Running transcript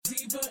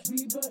My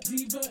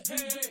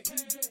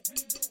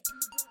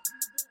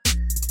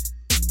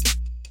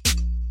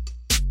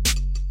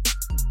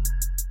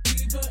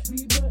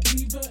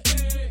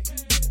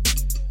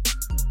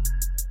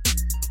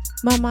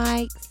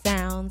mic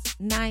sounds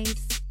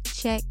nice.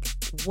 Check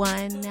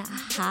one.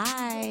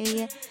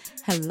 Hi.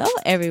 Hello,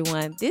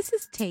 everyone. This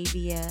is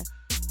Tavia,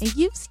 and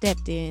you've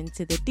stepped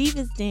into the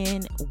Divas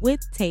Den with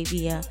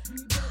Tavia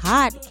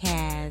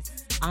podcast.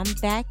 I'm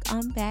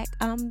back.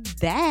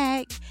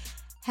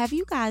 Have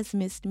you guys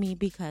missed me?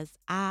 Because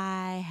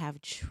I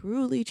have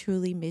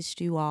truly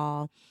missed you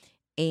all.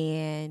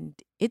 And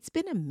it's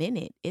been a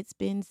minute. It's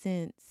been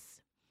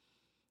since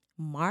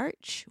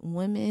March,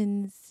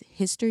 Women's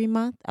History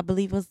Month, I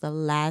believe was the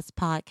last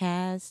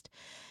podcast.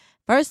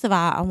 First of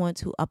all, I want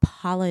to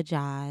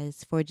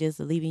apologize for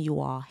just leaving you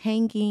all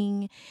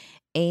hanging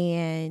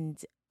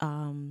and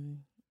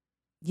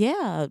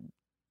yeah,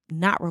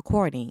 not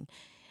recording.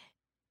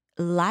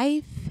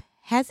 Life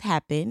has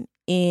happened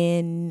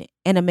in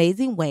an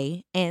amazing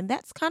way, and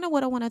that's kind of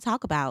what I want to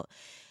talk about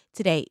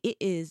today. It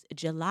is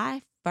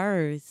July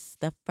 1st,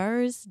 the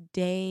first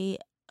day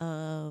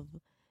of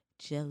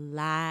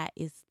July.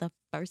 Is the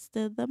first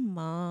of the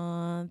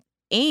month,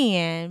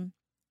 and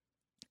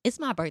it's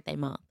my birthday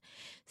month.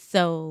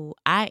 So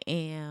I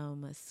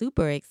am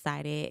super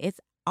excited.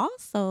 It's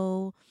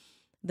also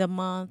the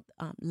month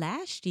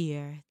last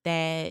year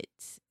that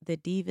the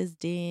Divas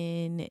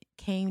Den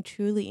came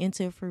truly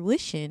into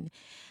fruition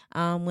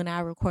when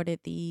I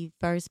recorded the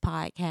first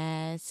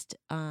podcast.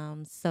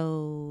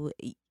 So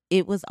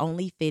it was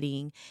only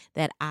fitting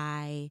that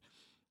I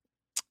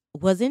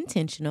was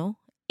intentional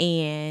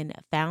and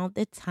found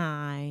the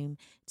time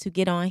to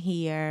get on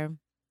here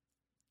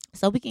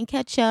so we can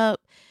catch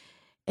up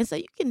and so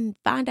you can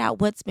find out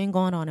what's been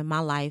going on in my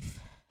life.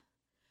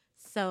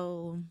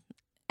 So,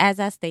 as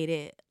I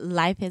stated,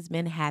 life has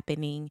been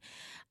happening.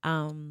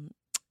 I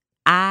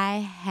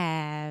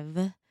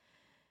have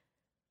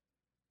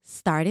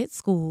started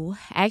school.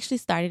 I actually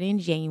started in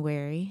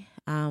January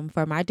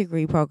for my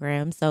degree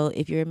program. So,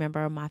 if you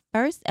remember my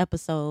first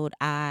episode,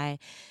 I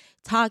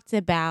talked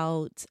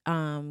about,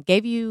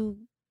 gave you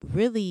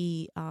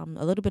really a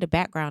little bit of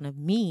background of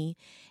me.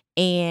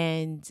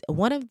 And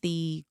one of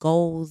the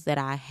goals that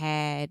I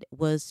had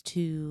was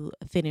to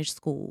finish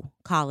school,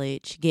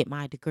 college, get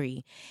my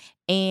degree.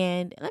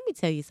 And let me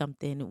tell you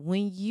something,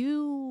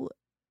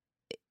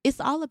 it's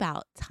all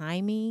about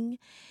timing.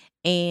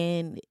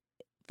 And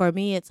for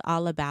me, it's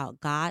all about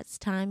God's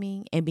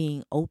timing and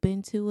being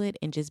open to it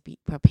and just be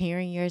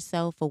preparing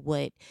yourself for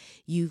what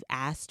you've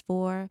asked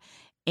for.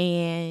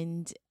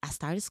 And I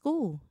started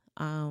school.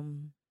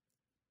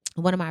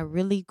 One of my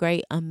really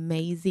great,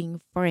 amazing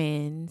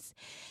friends,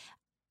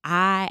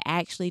 I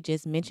actually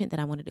just mentioned that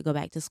I wanted to go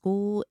back to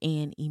school,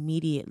 and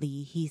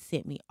immediately he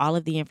sent me all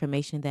of the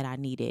information that I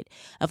needed.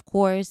 Of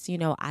course,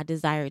 I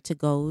desired to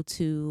go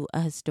to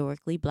a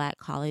historically Black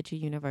college or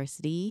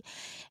university,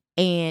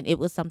 and it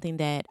was something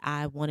that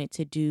I wanted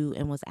to do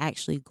and was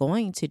actually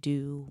going to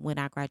do when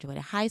I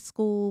graduated high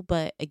school.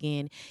 But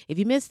again, if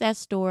you missed that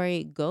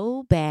story,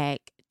 go back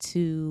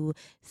to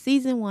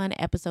season 1,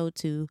 episode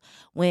 2,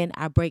 when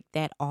I break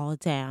that all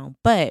down.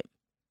 But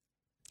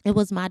it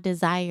was my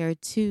desire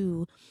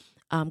to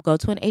go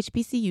to an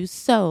HBCU.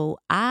 So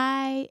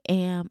I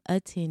am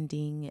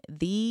attending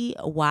the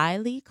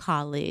Wiley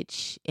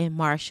College in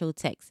Marshall,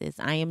 Texas.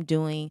 I am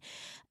doing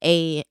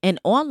an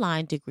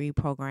online degree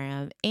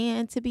program.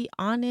 And to be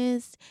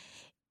honest,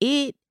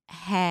 it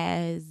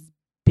has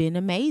been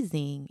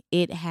amazing.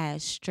 It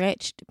has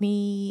stretched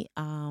me.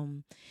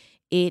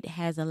 It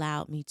has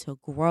allowed me to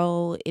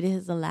grow. It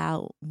has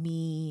allowed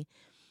me,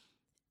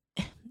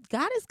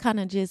 God has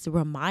kind of just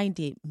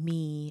reminded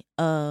me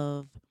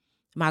of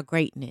my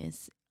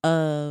greatness,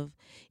 of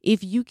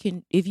if you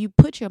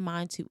put your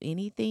mind to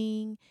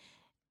anything,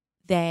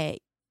 that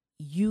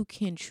you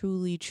can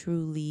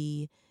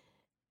truly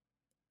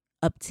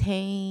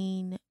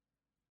obtain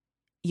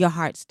your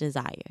heart's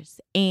desires.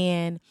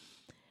 And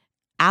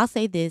I'll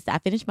say this, I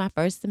finished my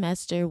first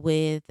semester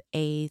with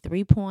a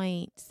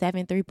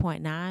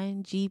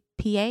 3.9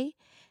 GPA,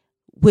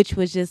 which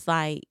was just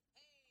like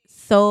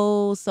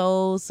so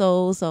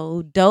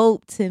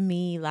dope to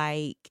me.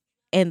 Like,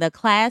 and the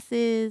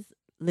classes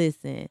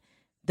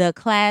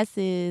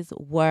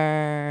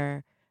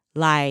were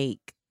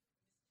like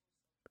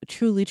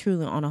truly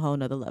on a whole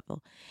nother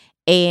level.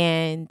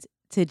 And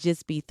to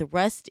just be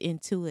thrust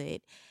into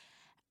it,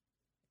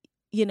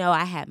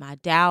 I had my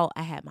doubt,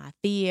 I had my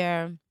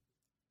fear,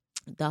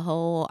 the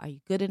whole are you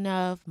good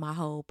enough, my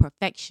whole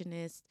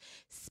perfectionist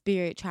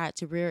spirit tried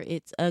to rear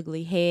its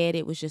ugly head.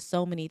 It was just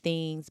so many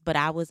things, but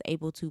I was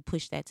able to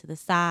push that to the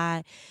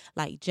side,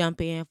 like jump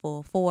in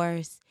full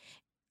force.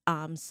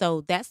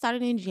 So that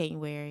started in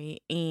January,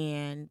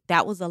 and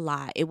that was a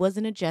lot. It was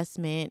an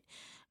adjustment.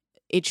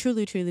 It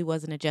truly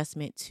was an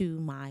adjustment to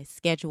my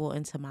schedule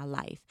and to my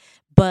life.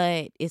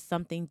 But it's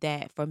something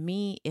that for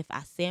me, if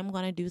I say I'm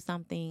going to do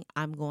something,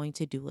 I'm going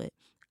to do it.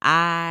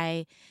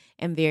 I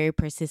am very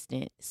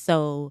persistent.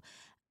 So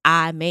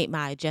I made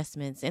my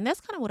adjustments. And that's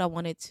kind of what I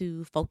wanted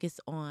to focus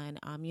on.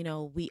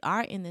 We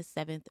are in the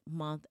seventh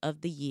month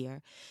of the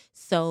year.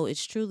 So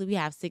it's truly, we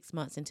have 6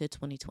 months into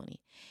 2020.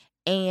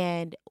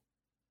 And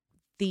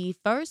the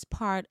first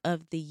part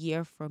of the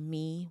year for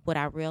me, what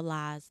I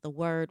realized the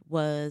word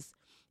was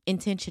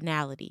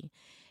intentionality.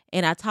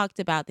 And I talked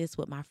about this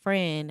with my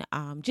friend,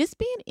 just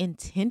being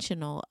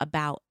intentional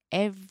about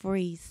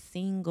every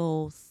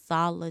single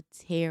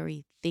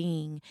solitary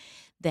thing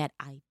that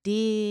I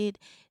did,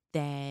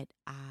 that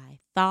I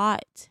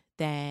thought,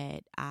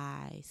 that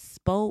I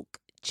spoke,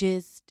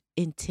 just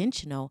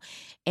intentional.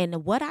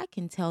 And what I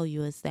can tell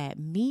you is that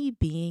me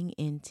being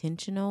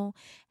intentional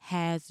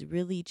has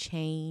really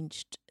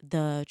changed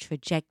the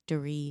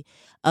trajectory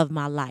of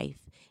my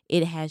life.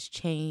 It has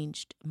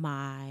changed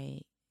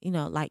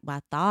like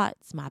my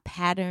thoughts, my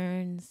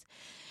patterns,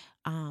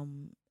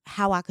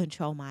 how I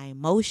control my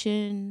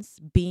emotions,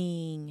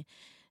 being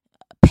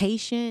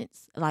patient,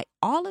 like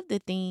all of the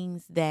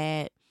things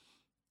that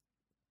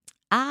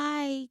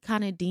I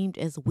kind of deemed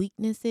as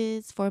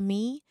weaknesses for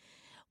me.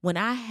 When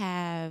I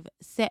have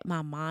set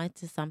my mind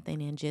to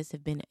something and just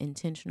have been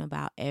intentional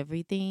about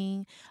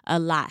everything, a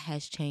lot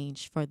has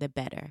changed for the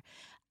better.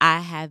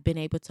 I have been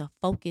able to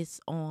focus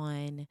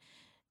on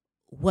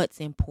what's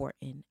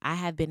important. I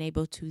have been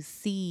able to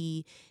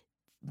see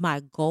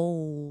my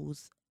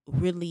goals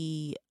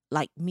really,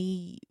 like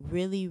me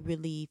really,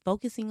 really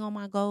focusing on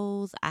my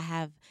goals. I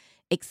have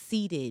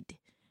exceeded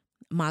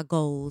my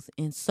goals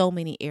in so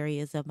many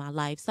areas of my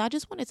life. So I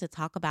just wanted to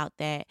talk about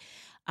that,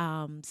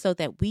 so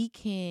that we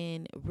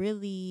can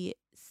really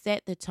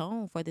set the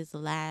tone for this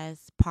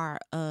last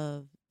part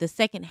of the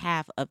second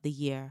half of the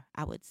year,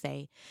 I would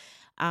say.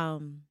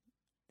 Um,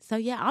 so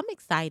yeah, I'm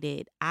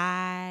excited.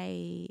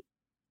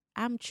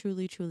 I'm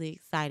truly, truly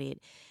excited.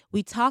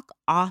 We talk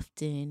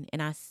often,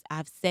 and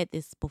I've said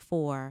this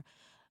before,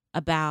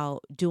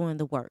 about doing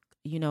the work.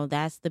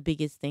 That's the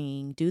biggest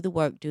thing. Do the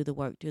work, do the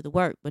work, do the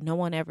work. But no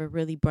one ever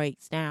really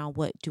breaks down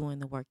what doing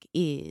the work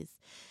is.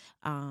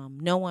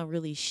 No one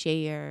really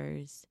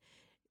shares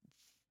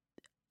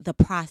the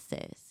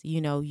process.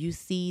 You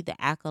see the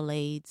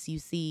accolades, you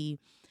see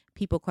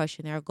people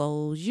crushing their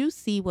goals, you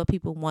see what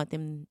people want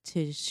them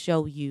to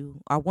show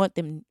you or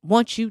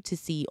want you to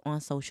see on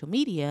social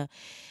media,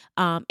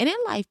 and in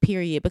life,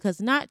 period,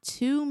 because not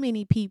too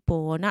many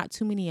people or not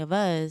too many of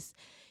us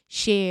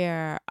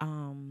share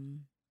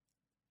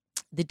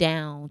the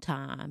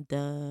downtime,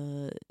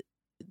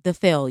 the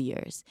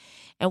failures.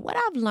 And what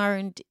I've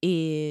learned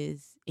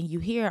is, and you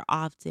hear it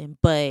often,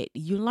 but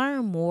you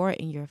learn more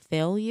in your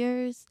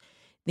failures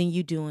than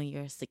you do in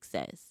your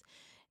success.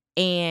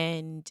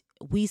 And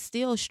we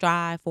still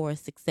strive for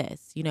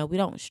success. We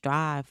don't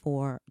strive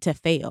for to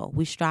fail.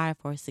 We strive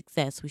for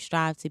success. We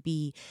strive to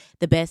be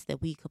the best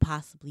that we could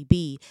possibly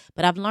be.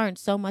 But I've learned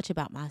so much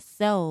about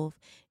myself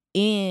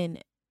in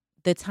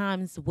the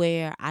times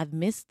where I've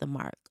missed the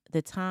mark,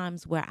 the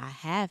times where I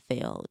have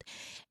failed.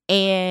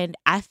 And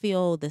I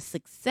feel the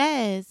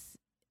success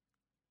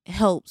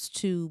helps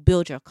to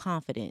build your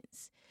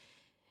confidence,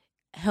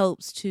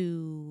 helps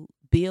to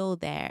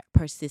build that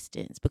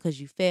persistence, because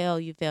you fail,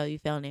 and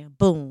then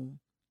boom,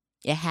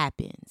 it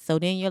happens. So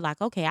then you're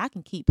like, okay, I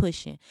can keep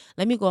pushing.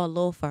 Let me go a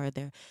little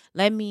further.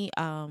 Let me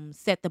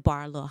set the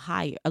bar a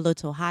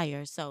little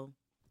higher. So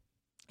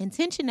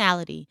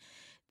intentionality,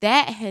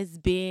 that has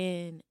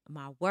been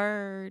my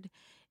word,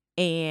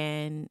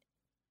 and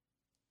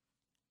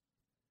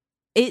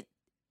it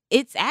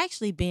it's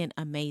actually been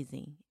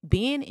amazing.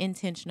 Being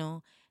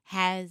intentional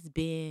has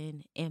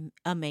been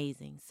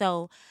amazing.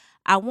 So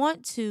I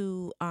want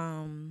to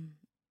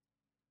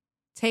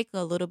take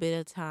a little bit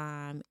of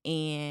time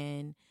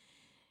and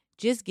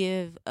just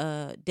give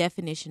a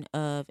definition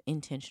of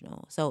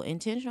intentional. So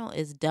intentional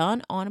is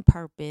done on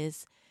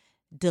purpose,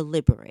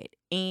 deliberate.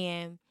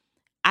 And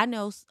I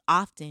know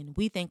often when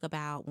we think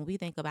about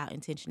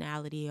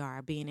intentionality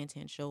or being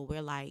intentional,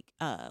 we're like,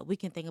 we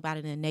can think about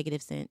it in a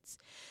negative sense.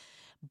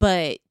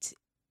 But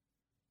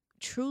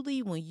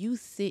truly, when you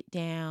sit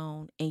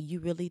down and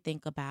you really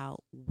think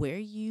about where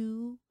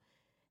you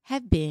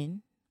have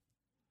been,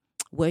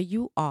 where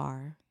you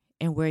are,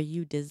 and where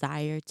you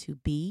desire to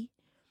be,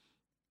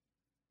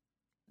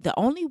 the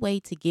only way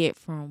to get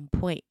from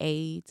point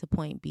A to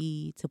point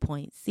B to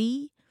point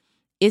C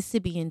is to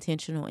be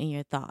intentional in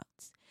your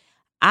thoughts.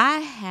 I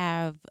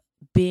have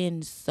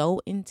been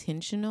so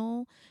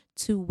intentional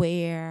to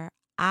where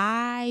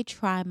I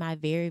try my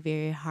very,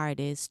 very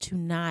hardest to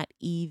not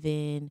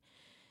even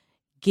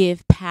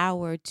give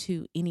power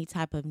to any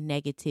type of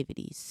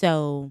negativity.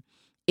 So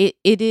it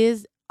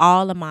is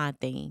all a mind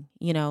thing.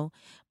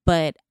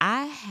 But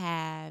I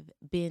have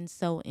been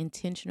so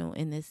intentional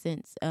in the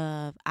sense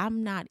of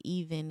I'm not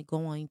even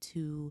going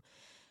to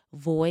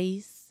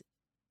voice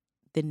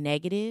the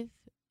negative,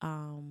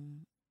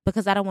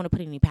 because I don't want to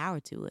put any power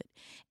to it.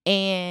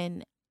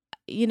 And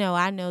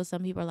I know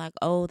some people are like,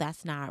 "Oh,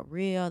 that's not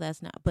real.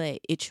 That's not," but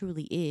it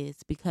truly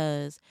is,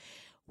 because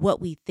what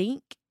we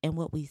think and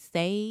what we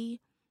say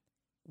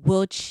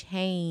will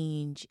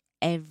change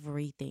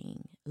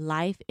everything.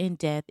 Life and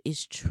death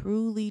is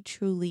truly,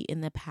 truly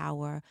in the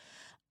power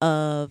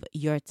of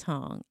your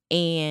tongue.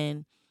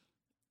 And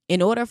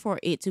in order for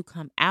it to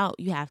come out,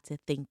 you have to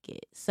think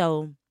it.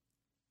 So,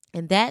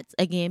 and that's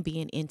again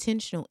being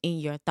intentional in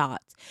your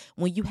thoughts.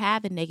 When you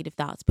have the negative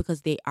thoughts,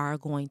 because they are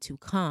going to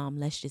come,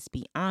 let's just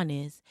be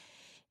honest,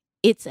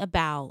 it's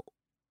about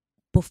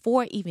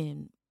before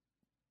even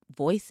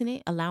voicing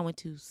it, allowing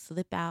to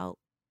slip out,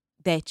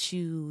 that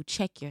you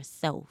check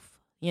yourself,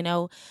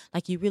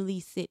 like you really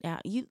sit down,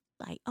 you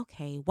like,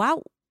 okay, why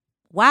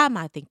am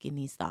I thinking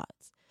these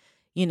thoughts?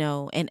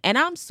 And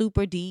I'm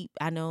super deep.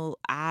 I know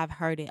I've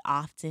heard it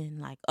often,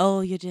 like, oh,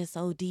 you're just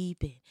so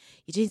deep and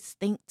you just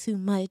think too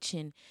much.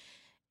 And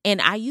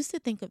I used to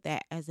think of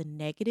that as a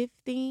negative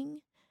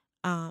thing,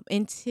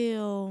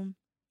 until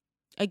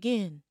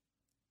again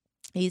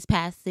these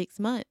past 6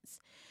 months,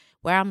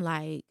 where I'm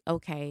like,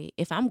 okay,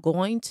 if I'm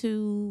going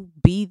to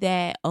be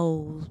that,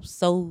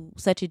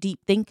 such a deep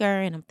thinker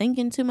and I'm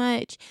thinking too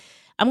much,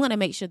 I'm going to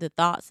make sure the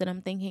thoughts that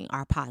I'm thinking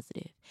are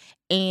positive.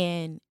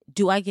 And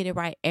do I get it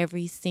right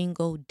every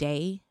single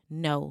day?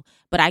 No,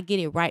 but I get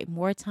it right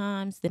more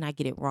times than I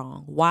get it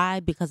wrong.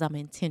 Why? Because I'm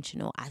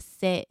intentional. I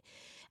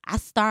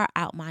start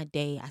out my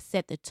day, I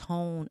set the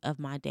tone of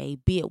my day,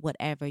 be it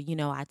whatever.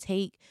 I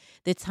take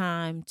the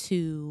time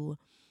to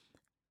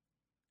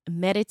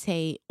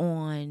meditate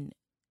on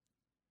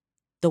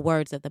the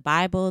words of the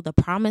Bible, the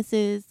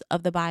promises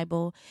of the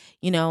Bible,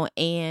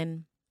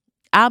 and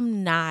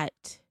I'm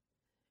not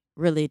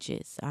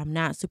religious. I'm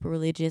not super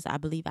religious. I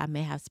believe I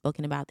may have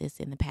spoken about this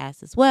in the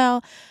past as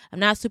well. I'm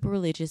not super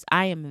religious.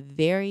 I am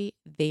very,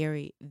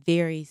 very,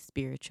 very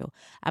spiritual.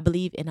 I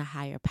believe in a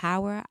higher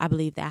power. I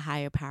believe that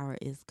higher power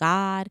is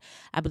God.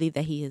 I believe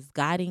that He is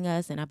guiding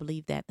us. And I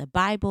believe that the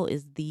Bible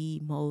is the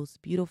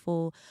most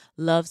beautiful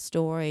love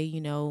story.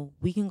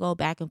 We can go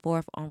back and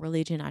forth on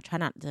religion. I try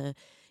not to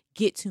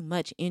get too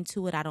much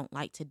into it. I don't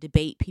like to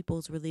debate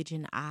people's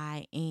religion.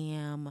 I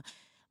am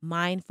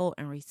mindful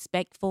and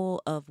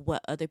respectful of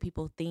what other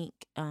people think,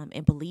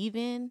 and believe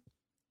in.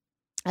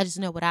 I just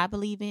know what I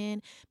believe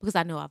in because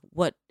I know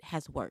what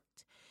has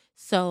worked.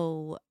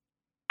 So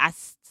I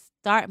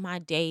start my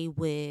day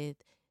with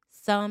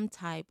some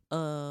type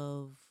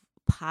of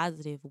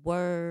positive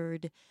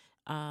word,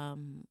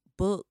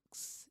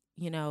 books,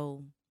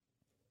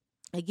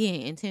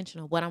 again,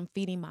 intentional, what I'm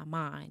feeding my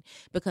mind,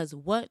 because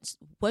what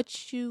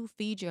you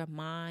feed your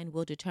mind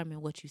will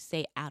determine what you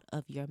say out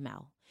of your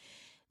mouth.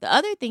 The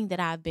other thing that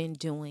I've been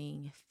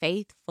doing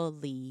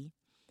faithfully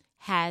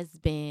has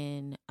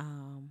been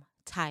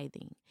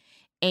tithing.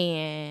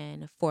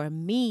 And for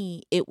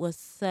me, it was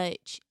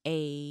such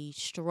a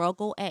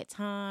struggle at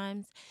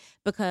times,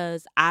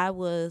 because I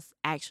was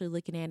actually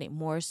looking at it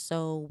more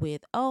so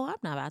with, oh, I'm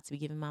not about to be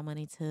giving my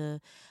money to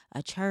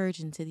a church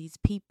and to these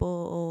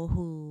people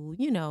who,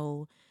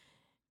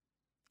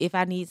 if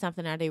I need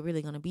something, are they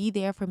really going to be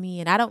there for me?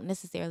 And I don't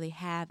necessarily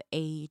have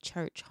a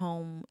church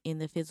home in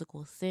the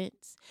physical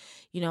sense.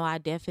 I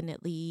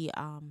definitely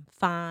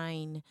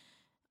find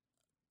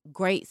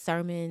great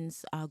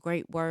sermons,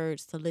 great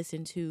words to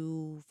listen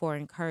to for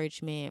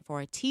encouragement,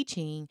 for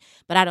teaching,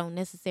 but I don't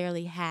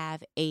necessarily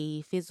have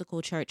a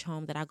physical church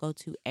home that I go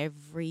to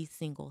every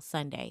single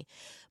Sunday.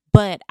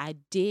 But I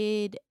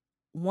did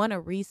want to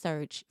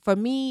research. For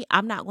me,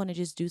 I'm not going to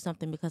just do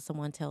something because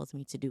someone tells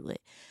me to do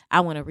it. I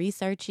want to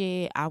research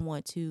it. I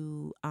want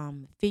to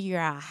figure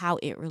out how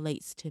it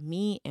relates to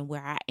me and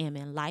where I am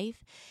in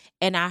life.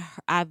 And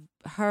I've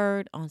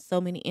heard on so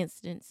many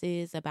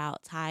instances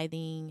about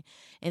tithing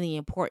and the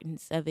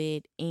importance of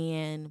it.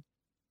 And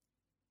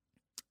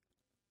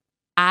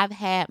I've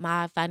had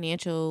my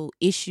financial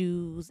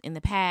issues in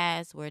the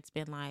past where it's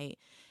been like,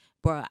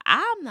 bro,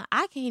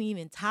 I can't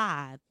even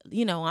tithe.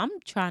 I'm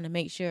trying to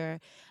make sure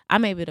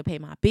I'm able to pay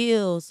my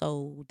bills.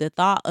 So the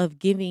thought of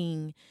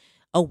giving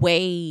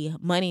away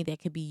money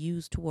that could be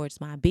used towards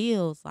my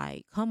bills,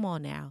 like, come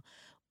on now.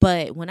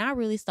 But when I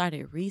really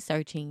started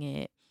researching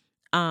it,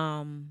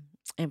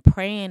 and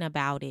praying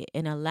about it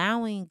and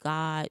allowing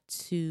God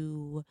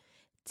to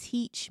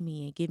teach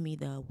me and give me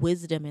the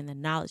wisdom and the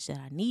knowledge that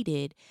I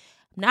needed,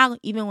 I'm not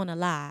even want to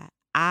lie.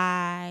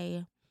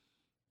 I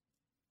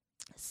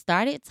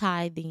started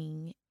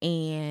tithing,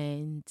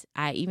 and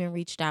I even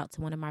reached out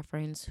to one of my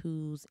friends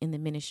who's in the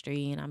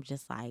ministry, and I'm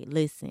just like,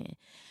 listen,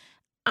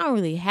 I don't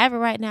really have it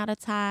right now to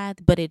tithe,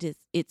 but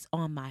it's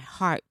on my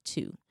heart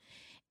too.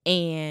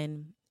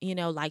 And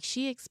like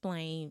she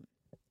explained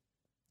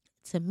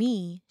to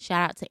me,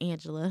 shout out to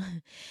Angela,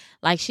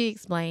 like she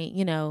explained,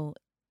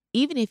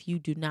 even if you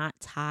do not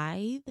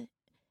tithe,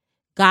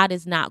 God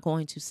is not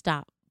going to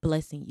stop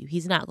blessing you.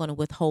 He's not going to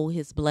withhold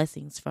his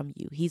blessings from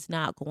you. He's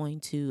not going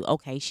to,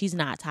 okay, she's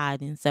not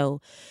tithing, so,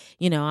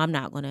 I'm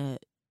not going to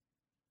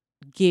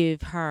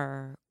give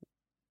her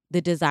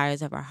the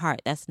desires of her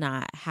heart. That's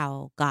not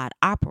how God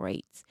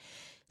operates.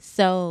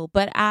 So,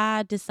 but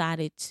I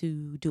decided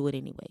to do it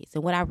anyways.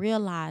 And what I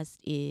realized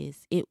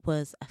is it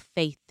was a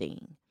faith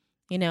thing,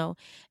 you know,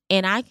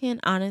 and I can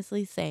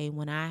honestly say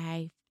when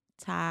I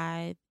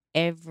tithe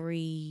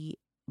every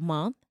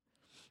month,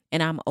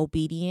 and I'm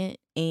obedient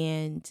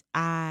and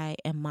I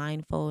am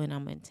mindful and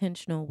I'm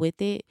intentional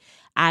with it,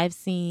 I've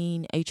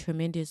seen a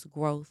tremendous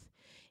growth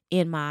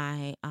in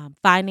my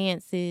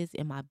finances,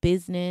 in my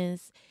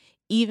business,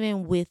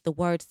 even with the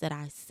words that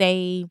I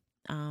say.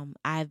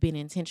 I've been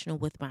intentional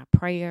with my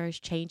prayers,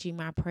 changing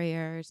my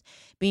prayers,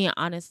 being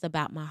honest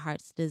about my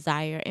heart's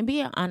desire, and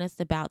being honest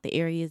about the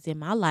areas in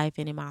my life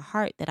and in my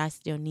heart that I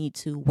still need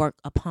to work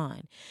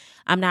upon.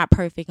 I'm not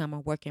perfect, I'm a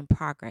work in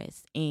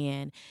progress.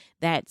 And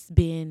that's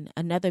been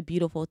another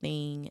beautiful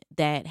thing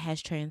that has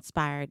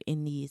transpired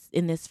in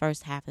this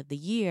first half of the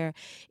year,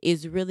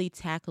 is really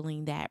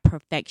tackling that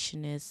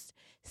perfectionist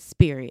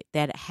spirit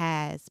that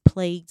has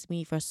plagued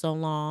me for so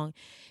long.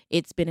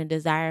 It's been a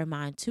desire of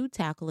mine to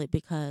tackle it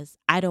because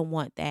I don't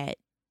want that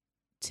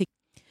to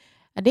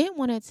I didn't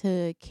want it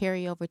to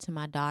carry over to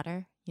my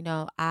daughter.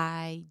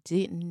 I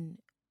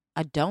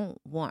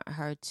don't want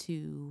her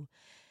to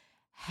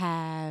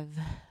have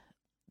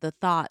the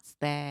thoughts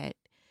that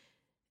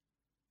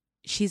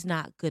she's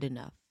not good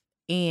enough.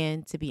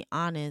 And to be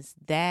honest,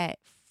 that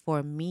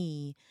for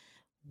me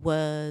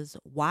was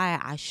why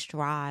I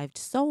strived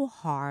so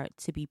hard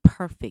to be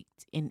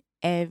perfect in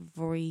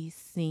every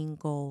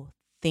single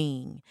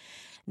thing,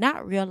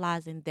 not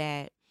realizing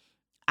that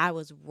I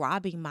was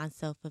robbing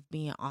myself of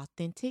being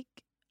authentic.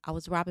 I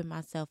was robbing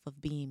myself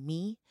of being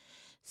me.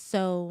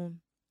 So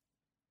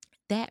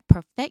that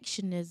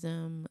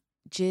perfectionism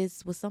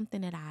just was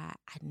something that I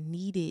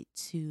needed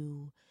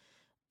to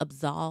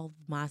absolve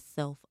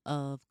myself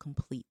of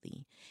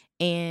completely.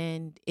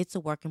 And it's a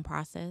working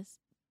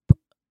progress.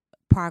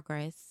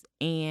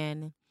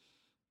 And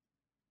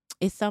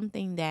it's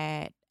something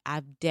that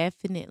I've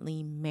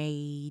definitely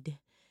made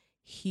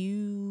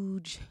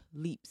huge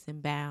leaps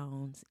and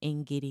bounds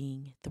in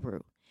getting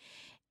through.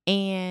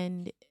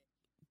 And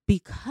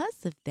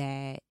because of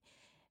that,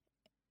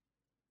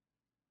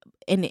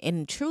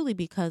 and truly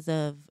because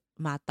of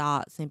my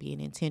thoughts and being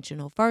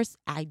intentional, first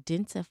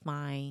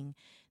identifying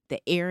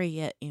the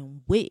area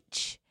in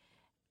which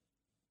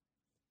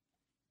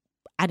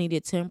I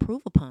needed to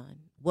improve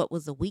upon, what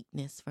was a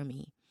weakness for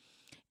me.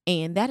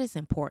 And that is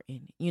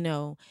important,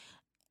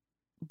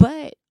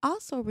 but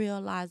also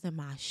realizing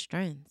my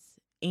strengths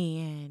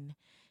and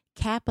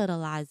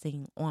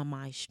capitalizing on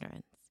my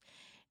strengths.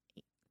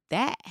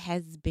 That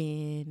has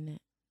been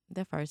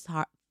the first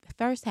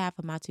half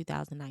of my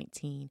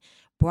 2019,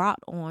 brought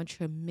on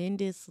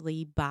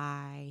tremendously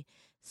by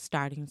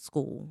starting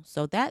school.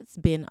 So that's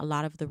been a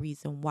lot of the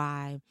reason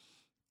why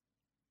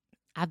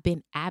I've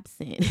been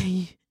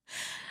absent.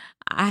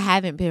 I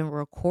haven't been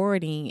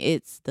recording.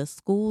 It's the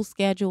school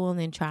schedule and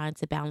then trying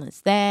to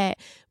balance that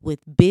with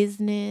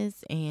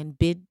business. And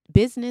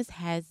business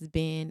has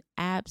been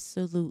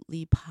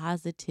absolutely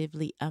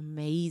positively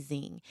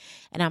amazing.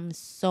 And I'm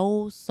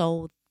so,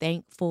 so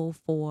thankful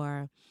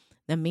for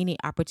the many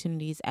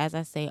opportunities. As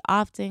I say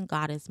often,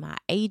 God is my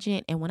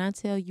agent. And when I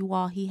tell you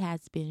all, He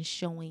has been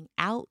showing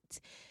out.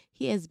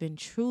 He has been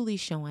truly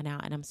showing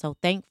out. And I'm so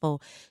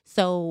thankful.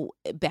 So,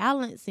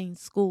 balancing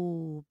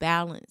school,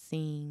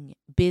 balancing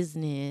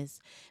business,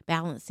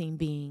 balancing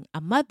being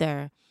a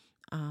mother.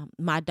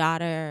 My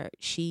daughter,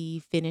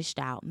 she finished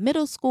out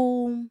middle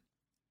school.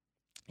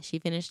 She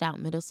finished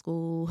out middle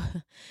school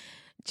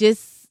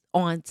just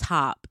on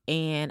top.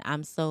 And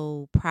I'm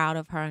so proud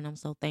of her and I'm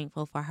so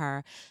thankful for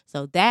her.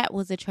 So, that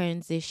was a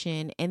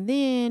transition. And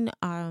then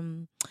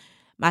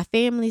my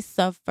family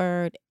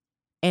suffered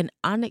an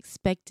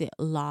unexpected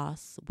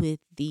loss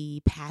with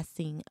the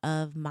passing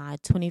of my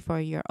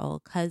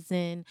 24-year-old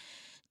cousin,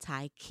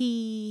 Tyke.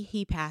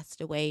 He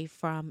passed away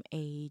from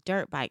a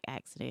dirt bike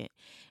accident.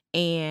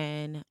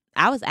 And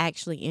I was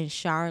actually in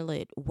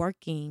Charlotte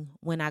working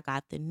when I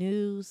got the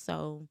news.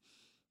 So,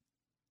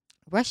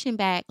 rushing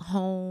back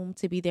home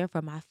to be there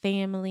for my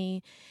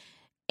family.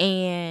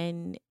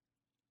 And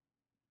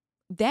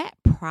that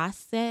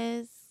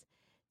process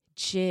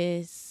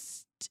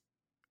just,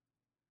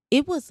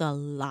 it was a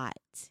lot.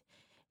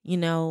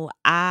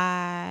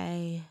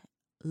 I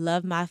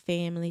love my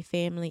family.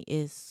 Family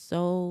is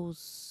so,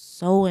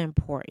 so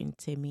important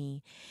to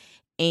me.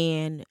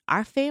 And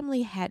our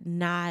family had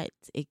not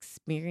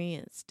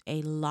experienced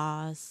a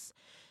loss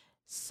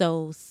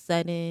so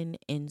sudden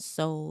and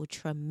so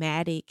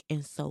traumatic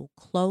and so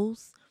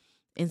close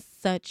in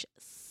such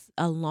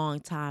a long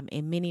time,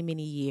 in many,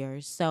 many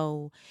years.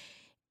 So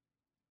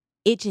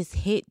it just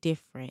hit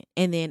different.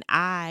 And then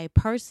I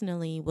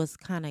personally was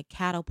kind of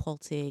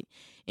catapulted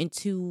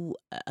into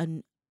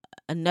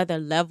another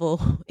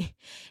level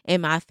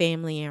in my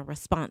family and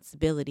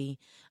responsibility.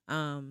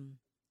 Um,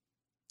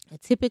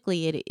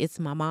 Typically, it's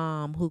my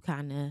mom who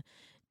kind of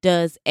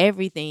does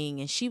everything,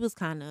 and she was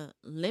kind of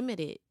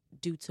limited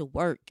due to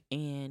work.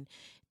 And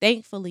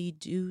thankfully,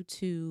 due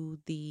to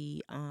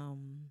the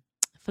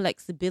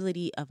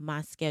flexibility of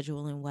my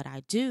schedule and what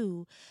I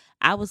do,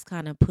 I was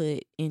kind of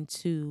put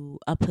into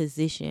a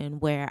position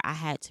where I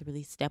had to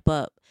really step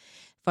up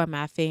for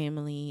my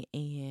family.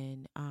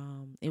 And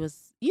it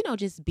was,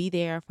 just be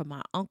there for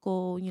my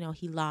uncle.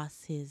 He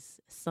lost his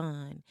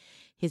son,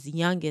 his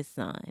youngest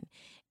son.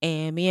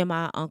 And me and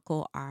my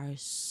uncle are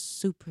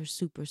super,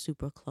 super,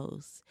 super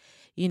close.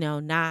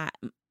 Not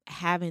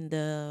having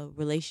the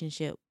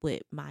relationship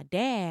with my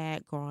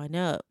dad growing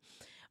up.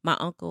 My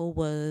uncle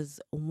was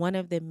one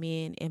of the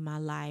men in my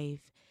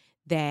life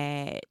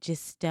that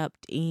just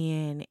stepped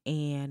in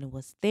and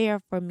was there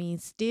for me,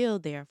 still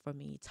there for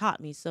me,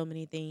 taught me so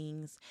many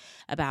things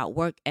about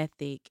work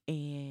ethic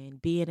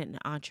and being an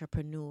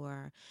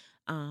entrepreneur,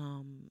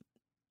 um,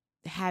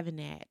 having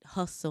that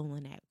hustle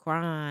and that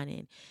grind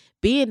and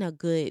being a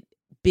good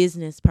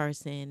business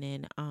person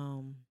and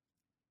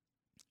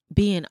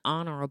being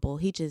honorable.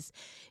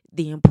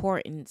 The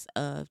importance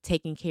of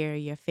taking care of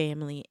your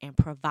family and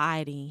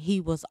providing, he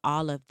was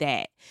all of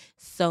that.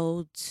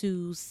 So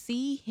to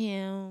see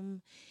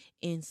him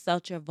in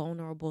such a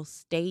vulnerable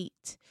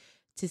state,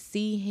 to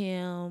see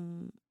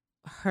him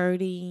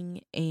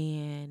hurting,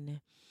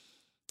 and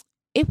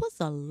it was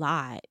a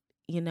lot.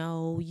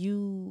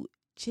 You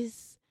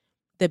just,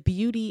 the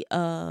beauty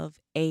of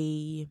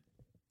a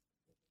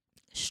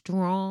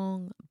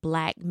strong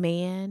black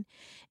man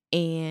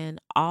and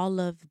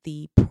all of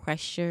the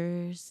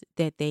pressures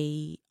that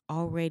they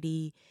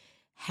already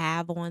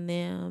have on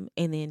them,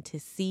 and then to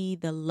see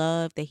the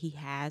love that he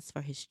has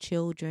for his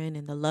children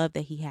and the love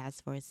that he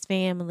has for his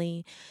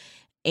family,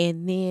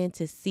 and then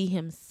to see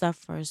him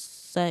suffer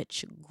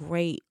such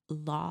great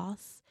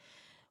loss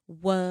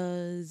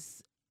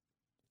was,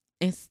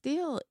 and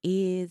still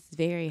is,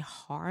 very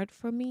hard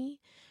for me.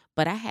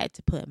 But I had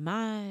to put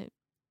my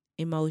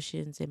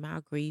emotions and my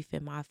grief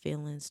and my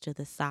feelings to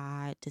the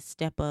side to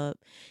step up,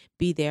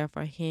 be there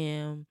for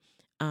him,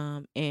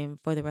 and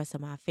for the rest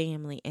of my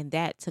family. And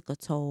that took a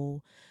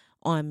toll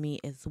on me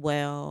as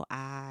well.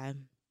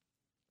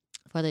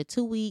 For the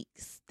 2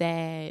 weeks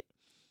that,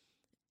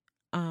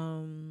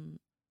 um,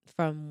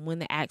 from when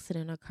the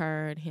accident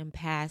occurred, him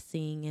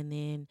passing, and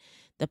then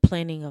the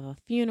planning of a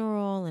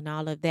funeral and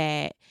all of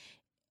that,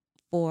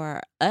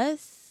 for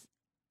us,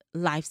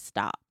 life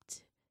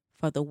stopped.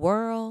 For the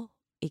world,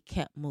 it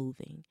kept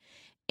moving.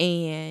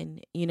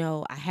 And,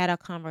 I had a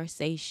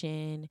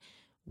conversation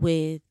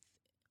with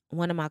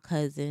one of my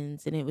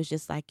cousins, and it was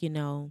just like,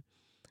 and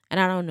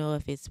I don't know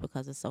if it's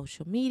because of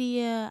social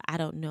media. I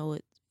don't know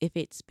if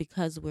it's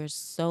because we're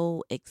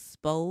so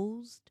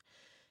exposed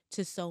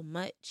to so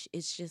much.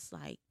 It's just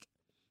like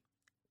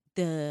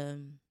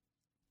the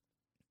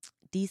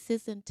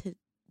desensiti-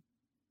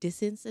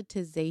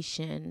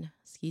 desensitization,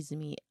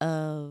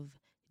 of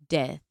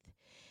death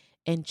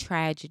and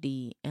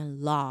tragedy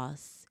and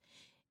loss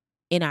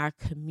in our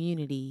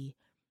community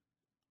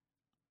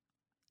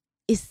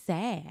is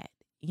sad.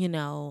 You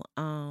know,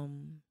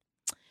 um,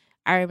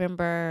 I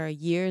remember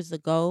years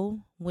ago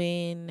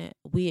when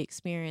we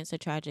experienced a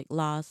tragic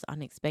loss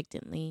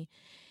unexpectedly.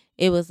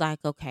 It was like,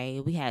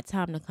 okay, we had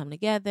time to come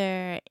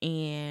together,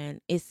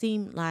 and it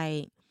seemed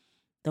like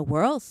the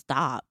world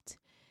stopped.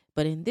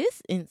 But in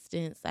this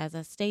instance, as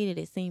I stated,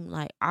 it seemed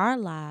like our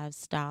lives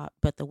stopped,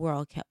 but the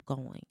world kept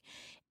going.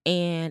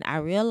 And I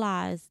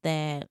realized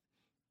that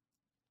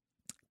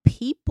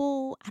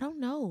people, I don't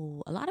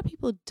know, a lot of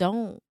people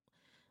don't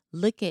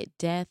look at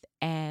death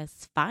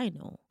as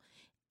final.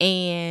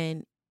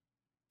 And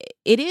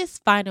it is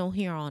final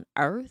here on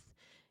earth.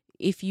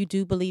 If you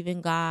do believe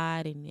in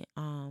God, and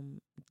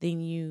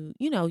then you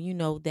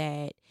know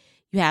that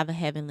you have a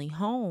heavenly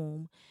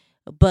home,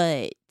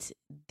 but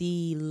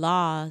the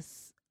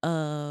loss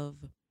of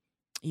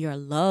your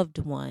loved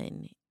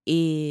one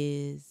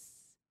is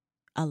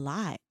a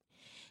lot.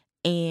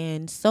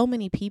 And so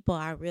many people,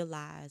 I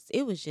realized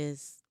it was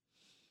just,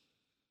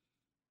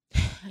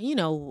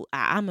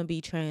 I'm going to be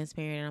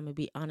transparent. I'm going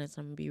to be honest.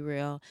 I'm going to be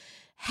real.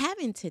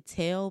 Having to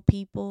tell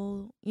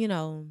people,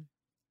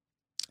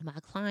 my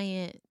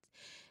client,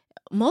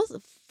 most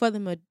for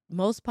the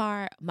most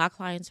part, my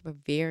clients were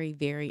very,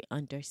 very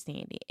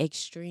understanding,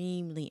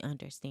 extremely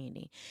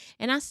understanding.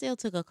 And I still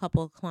took a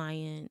couple of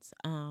clients,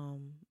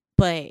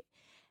 but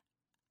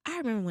I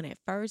remember when it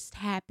first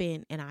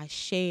happened and I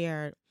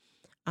shared,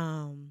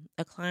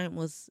 a client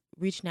was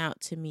reaching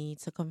out to me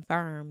to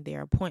confirm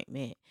their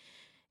appointment.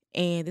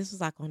 And this was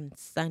like on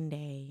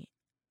Sunday.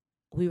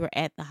 We were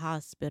at the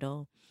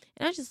hospital,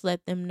 and I just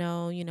let them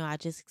know,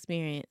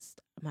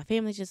 my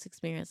family just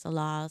experienced a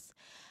loss.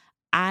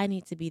 I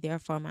need to be there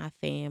for my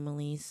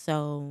family.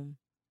 So,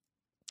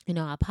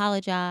 I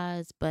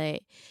apologize,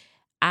 but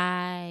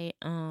I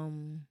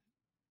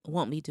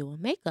won't be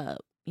doing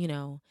makeup,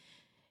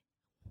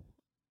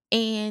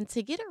 And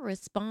to get a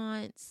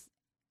response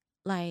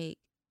like,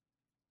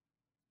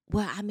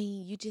 well, I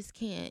mean, you just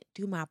can't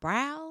do my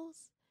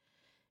brows,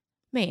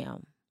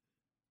 ma'am.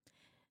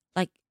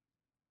 Like,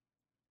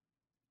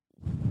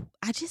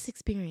 I just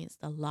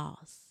experienced the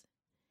loss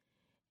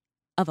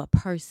of a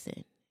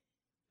person.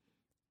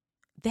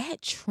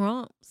 That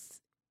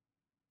trumps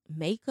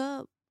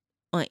makeup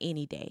on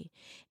any day.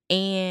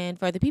 And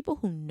for the people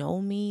who know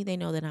me, they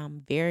know that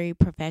I'm very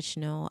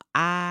professional.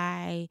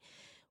 I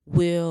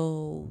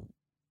will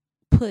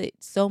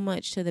put so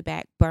much to the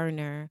back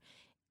burner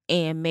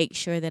and make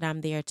sure that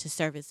I'm there to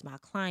service my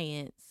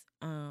clients,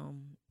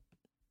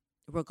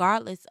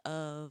 regardless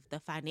of the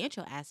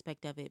financial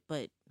aspect of it,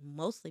 but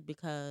mostly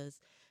because,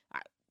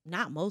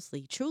 not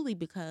mostly, truly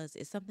because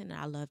it's something that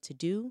I love to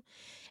do.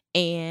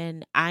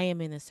 And I am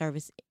in the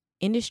service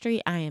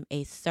industry. I am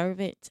a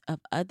servant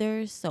of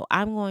others. So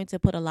I'm going to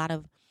put a lot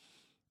of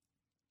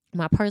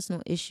my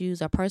personal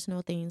issues or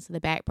personal things to the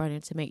back burner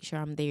to make sure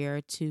I'm there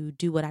to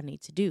do what I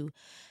need to do.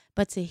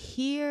 But to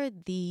hear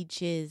the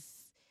just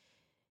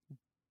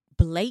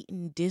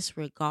blatant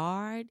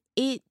disregard,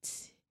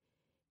 it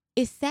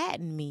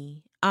saddened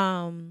me.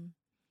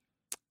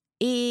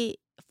 It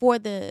for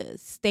the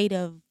state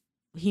of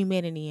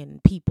humanity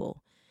and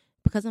people,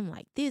 because I'm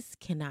like, this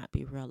cannot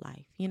be real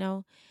life, you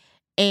know?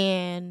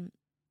 And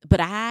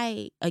but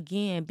I,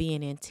 again,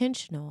 being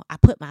intentional, I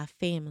put my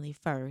family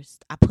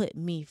first. I put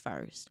me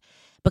first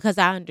because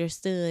I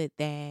understood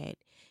that,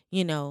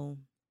 you know,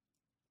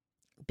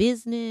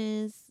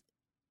 business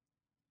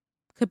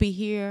could be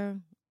here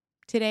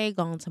today,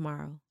 gone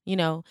tomorrow,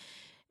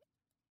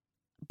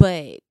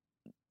 but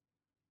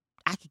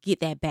I could get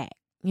that back,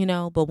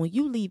 But when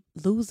you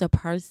lose a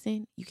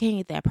person, you can't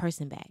get that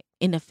person back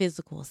in a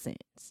physical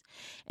sense.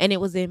 And it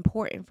was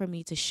important for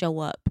me to show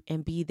up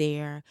and be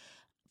there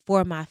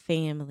for my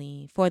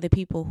family, for the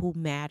people who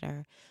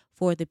matter,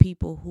 for the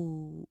people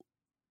who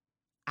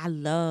I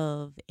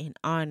love and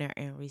honor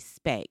and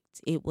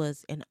respect. It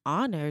was an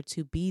honor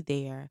to be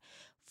there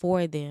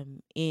for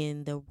them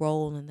in the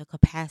role and the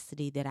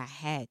capacity that I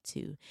had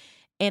to.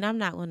 And I'm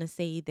not going to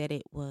say that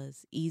it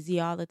was easy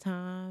all the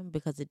time,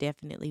 because it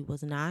definitely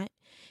was not.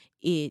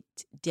 It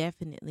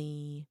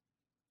definitely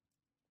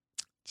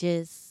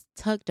just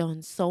tugged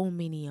on so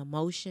many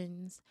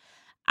emotions.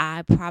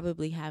 I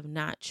probably have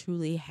not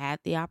truly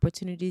had the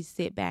opportunity to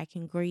sit back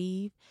and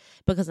grieve,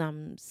 because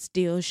I'm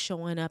still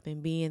showing up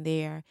and being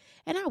there.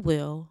 And I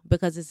will,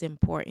 because it's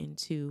important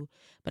too.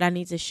 But I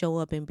need to show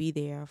up and be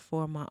there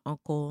for my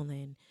uncle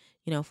and,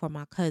 for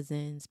my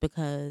cousins,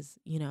 because,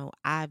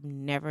 I've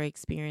never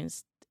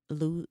experienced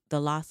the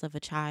loss of a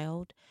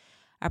child.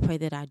 I pray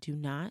that I do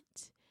not.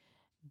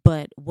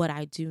 But what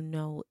I do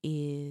know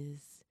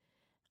is,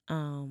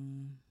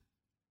 um,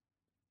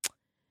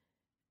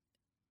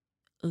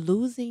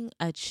 losing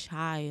a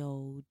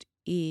child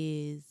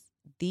is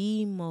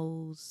the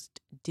most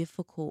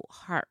difficult,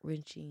 heart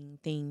wrenching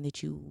thing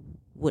that you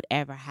would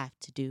ever have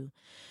to do.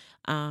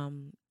 I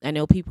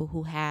know people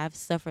who have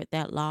suffered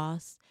that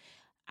loss.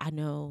 I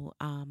know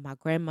my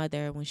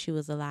grandmother, when she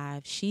was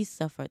alive, she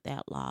suffered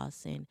that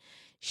loss. And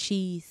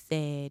she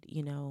said,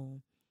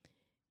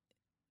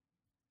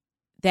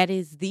 that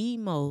is the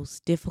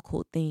most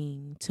difficult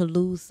thing, to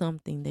lose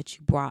something that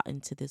you brought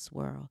into this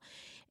world.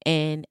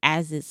 And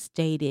as it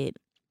stated,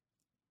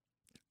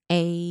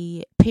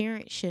 a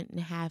parent shouldn't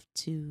have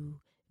to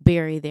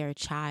bury their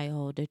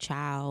child. A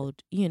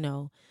child,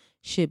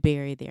 should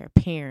bury their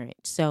parent.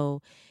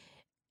 So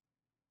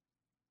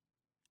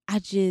I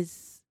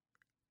just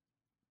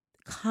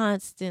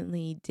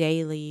constantly,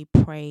 daily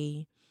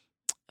pray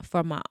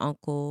for my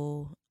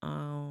uncle,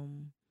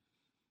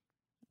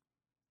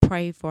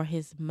 pray for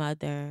his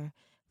mother,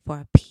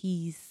 for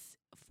peace,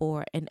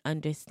 for an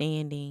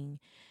understanding.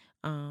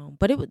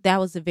 But that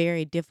was a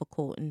very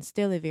difficult, and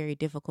still a very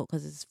difficult,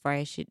 because it's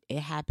fresh. It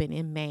happened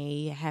in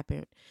May. It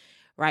happened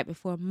right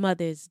before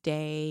Mother's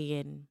Day,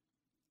 and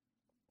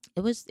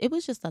it was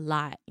just a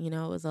lot. It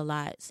was a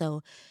lot.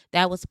 So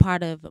that was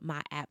part of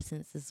my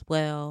absence as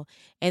well.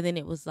 And then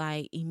it was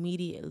like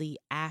immediately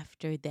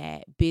after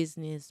that,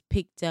 business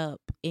picked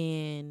up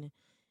in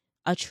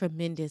a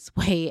tremendous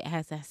way,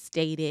 as I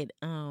stated.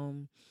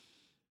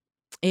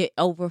 It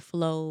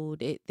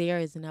overflowed. There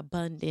is an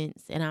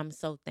abundance, and I'm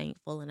so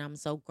thankful and I'm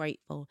so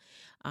grateful.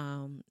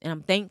 And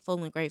I'm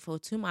thankful and grateful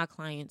to my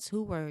clients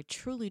who were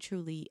truly,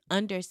 truly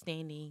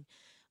understanding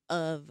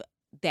of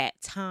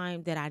that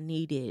time that I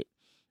needed.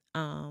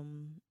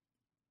 Um,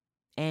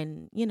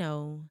 and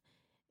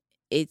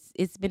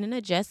it's been an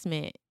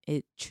adjustment.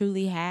 It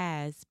truly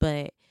has,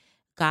 but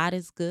God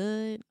is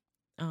good.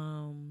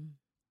 Um,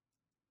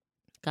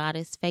 God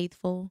is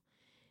faithful.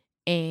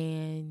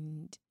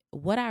 And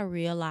what I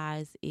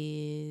realize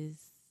is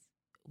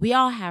we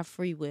all have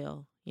free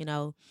will.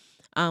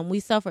 We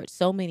suffered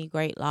so many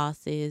great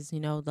losses,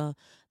 the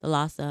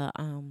loss of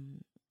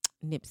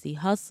Nipsey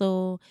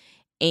Hussle.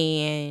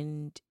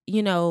 And,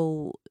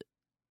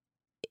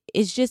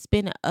 it's just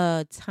been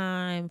a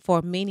time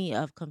for many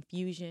of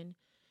confusion.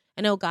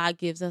 I know God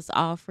gives us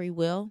all free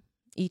will,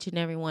 each and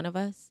every one of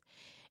us.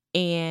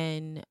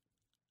 And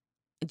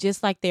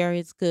just like there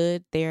is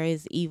good, there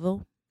is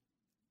evil.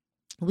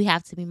 We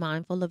have to be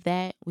mindful of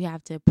that. We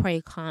have to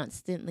pray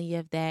constantly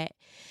of that.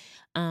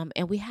 And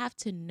we have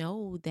to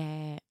know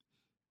that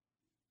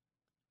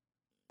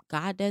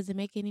God doesn't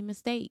make any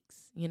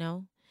mistakes.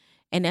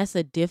 And that's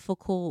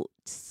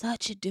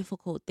such a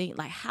difficult thing.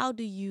 Like, how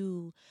do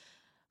you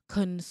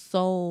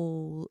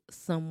console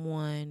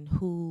someone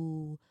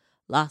who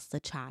lost a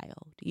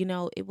child?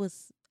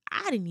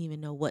 I didn't even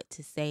know what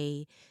to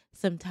say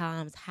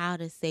sometimes how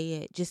to say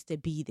it just to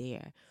be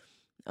there.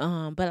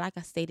 But like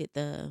I stated,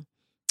 the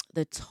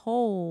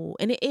toll,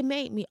 and it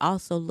made me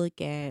also look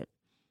at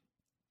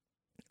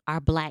our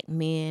black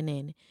men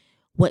and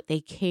what they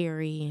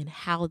carry and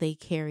how they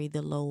carry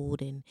the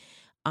load, and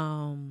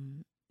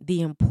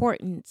the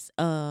importance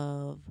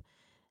of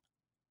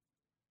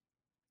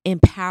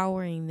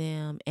empowering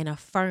them and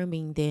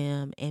affirming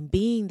them and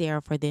being there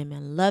for them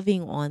and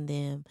loving on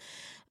them,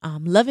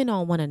 loving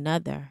on one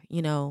another.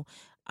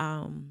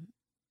 Um,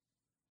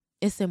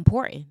 it's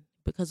important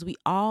because we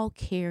all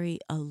carry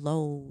a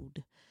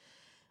load.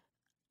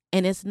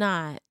 And it's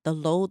not the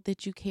load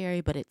that you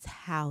carry, but it's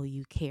how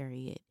you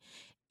carry it.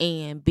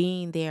 And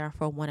being there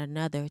for one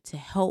another to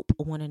help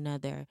one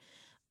another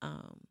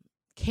um,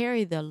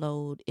 carry the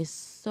load is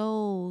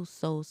so,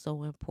 so,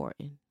 so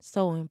important.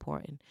 So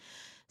important.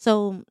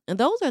 So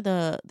those are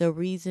the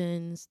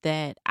reasons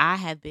that I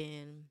have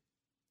been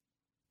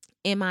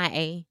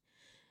MIA.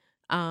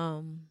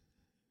 Um,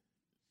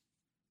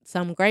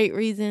 some great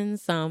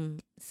reasons, some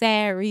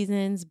sad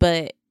reasons,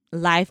 but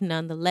life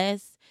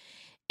nonetheless.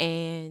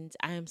 And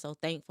I am so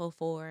thankful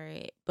for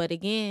it. But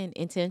again,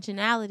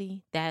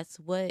 intentionality, that's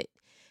what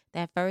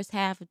this first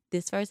half of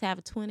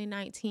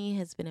 2019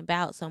 has been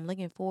about. So I'm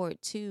looking forward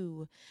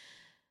to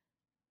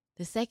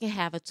the second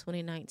half of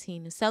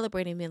 2019 and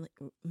celebrating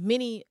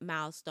many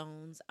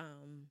milestones.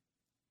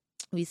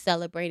 We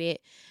celebrated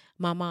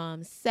my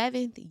mom's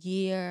 7th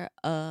year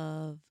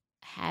of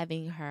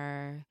having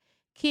her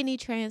kidney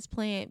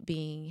transplant,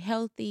 being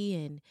healthy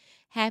and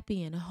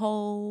happy and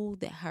whole,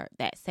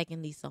 that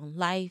second lease on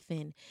life,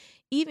 and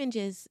even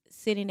just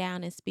sitting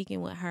down and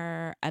speaking with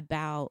her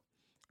about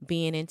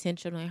being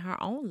intentional in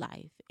her own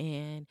life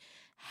and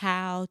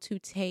how to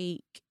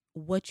take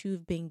what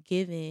you've been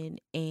given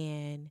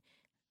and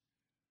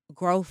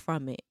grow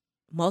from it,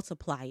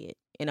 multiply it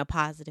in a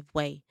positive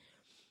way.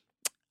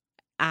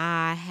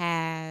 I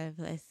have,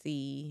 let's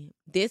see,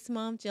 this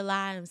month,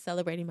 July, I'm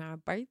celebrating my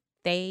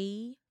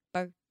birthday.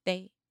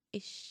 Birthday.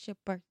 It's your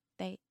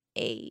birthday.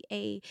 Hey,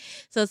 hey.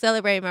 So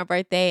celebrating my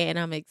birthday, and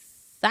I'm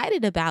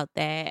excited about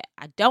that.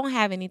 I don't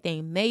have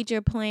anything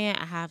major planned.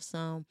 I have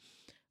some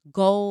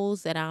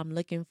goals that I'm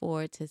looking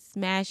forward to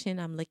smashing.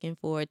 I'm looking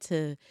forward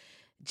to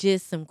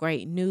just some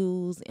great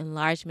news,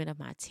 enlargement of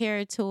my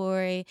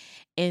territory.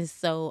 And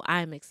so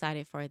I'm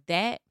excited for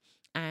that.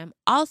 I'm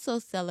also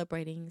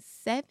celebrating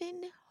 7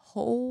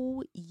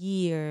 whole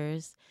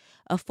years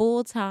of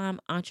full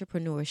time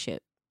entrepreneurship.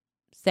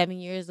 7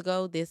 years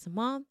ago this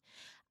month,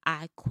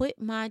 I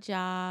quit my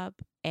job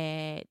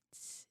at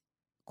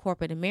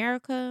corporate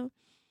America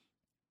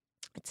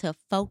to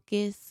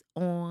focus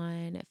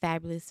on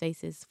Fabulous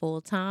Faces full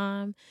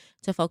time,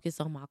 to focus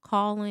on my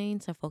calling,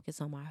 to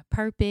focus on my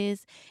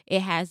purpose.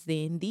 It has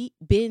been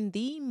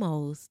the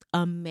most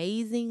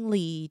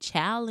amazingly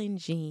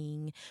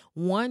challenging,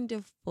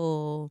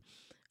 wonderful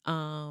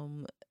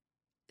um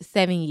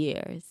 7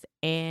 years.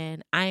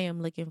 And I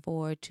am looking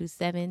forward to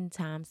 7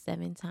 times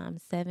 7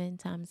 times 7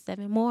 times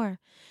 7 more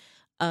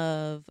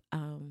of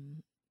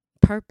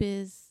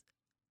purpose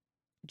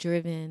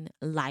driven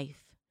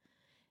life.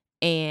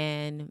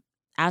 And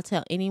I'll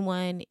tell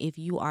anyone, if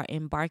you are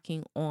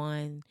embarking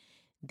on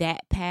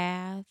that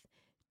path,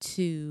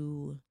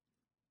 to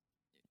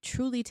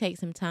truly take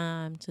some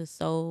time to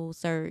soul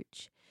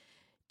search,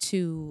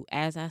 to,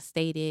 as I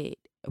stated,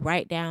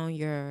 write down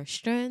your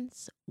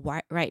strengths,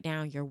 write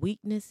down your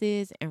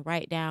weaknesses, and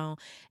write down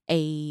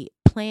a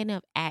plan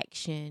of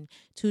action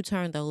to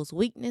turn those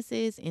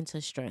weaknesses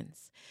into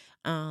strengths.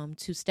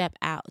 To step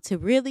out, to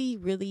really,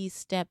 really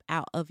step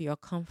out of your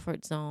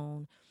comfort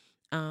zone.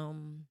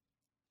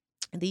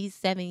 These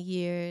 7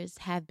 years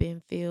have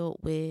been filled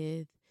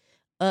with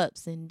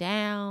ups and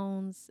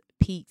downs,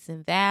 peaks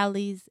and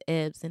valleys,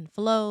 ebbs and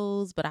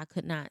flows, but I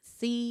could not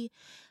see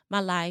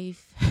my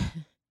life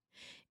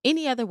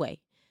any other way.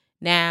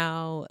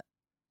 Now,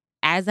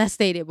 as I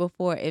stated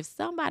before, if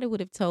somebody would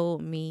have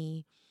told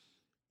me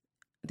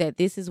that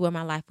this is where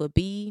my life would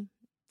be,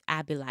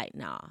 I'd be like,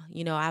 nah.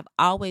 I've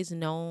always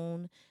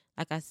known,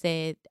 like I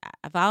said,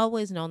 I've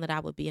always known that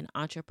I would be an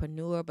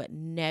entrepreneur, but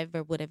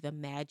never would have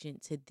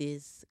imagined to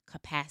this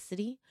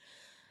capacity.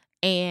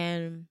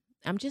 And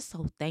I'm just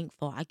so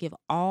thankful. I give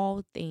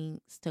all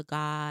thanks to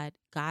God.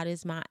 God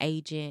is my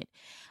agent.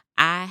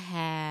 I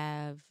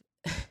have,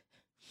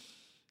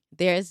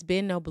 there's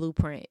been no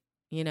blueprint,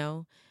 you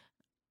know.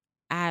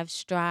 I've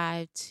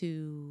strived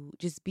to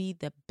just be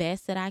the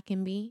best that I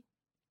can be,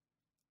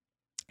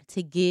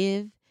 to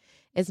give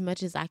as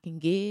much as I can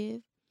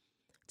give,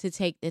 to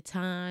take the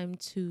time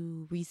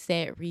to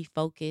reset,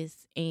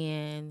 refocus,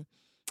 and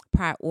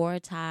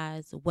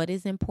prioritize what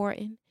is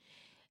important,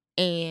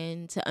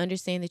 and to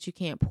understand that you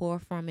can't pour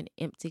from an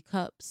empty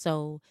cup.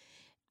 So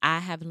I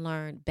have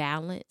learned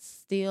balance,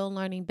 still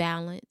learning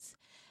balance.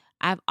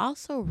 I've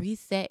also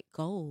reset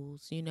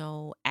goals,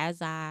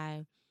 as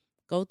I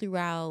go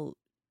throughout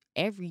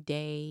every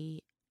day,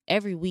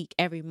 every week,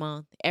 every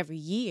month, every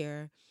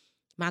year.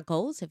 My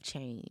goals have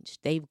changed.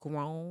 They've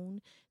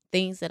grown.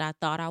 Things that I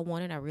thought I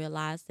wanted, I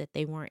realized that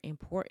they weren't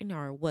important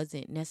or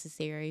wasn't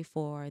necessary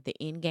for the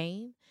end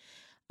game.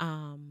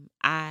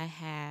 I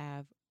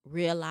have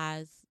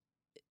realized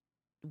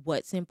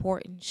what's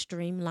important,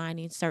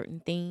 streamlining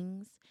certain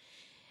things.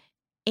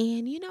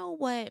 And you know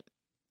what?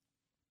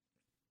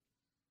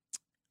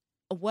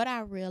 What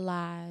I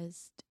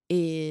realized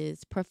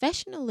is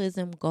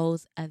professionalism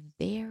goes a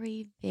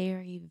very,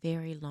 very,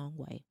 very long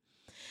way.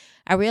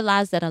 I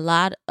realized that a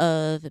lot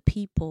of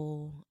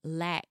people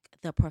lack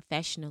the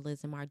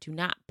professionalism or do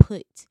not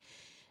put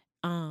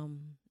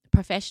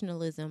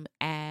professionalism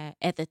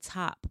at the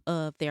top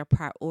of their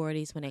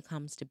priorities when it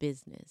comes to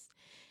business.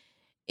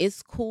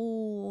 It's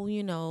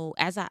cool,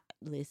 as I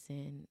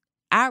listen,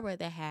 I'd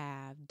rather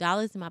have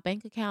dollars in my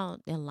bank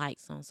account than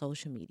likes on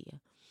social media.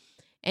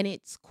 And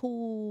it's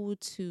cool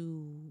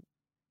to,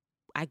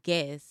 I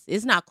guess,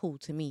 it's not cool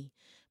to me,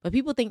 but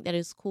people think that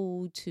it's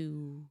cool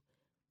to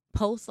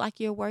post like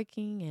you're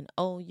working and,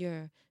 oh,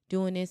 you're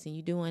doing this and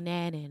you're doing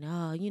that. And,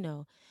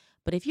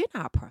 but if you're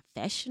not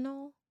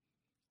professional,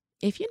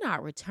 if you're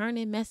not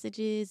returning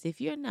messages,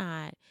 if you're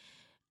not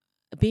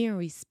being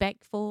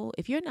respectful,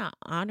 if you're not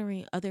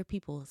honoring other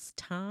people's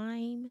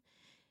time,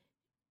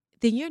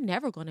 then you're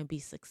never going to be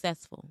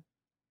successful.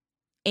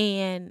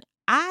 And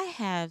I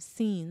have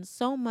seen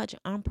so much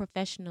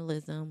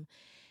unprofessionalism,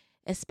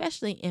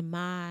 especially in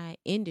my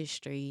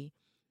industry,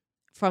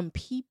 from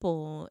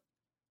people.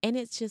 And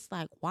it's just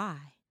like, why?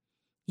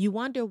 You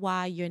wonder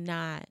why you're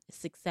not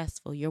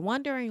successful. You're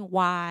wondering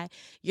why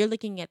you're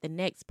looking at the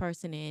next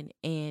person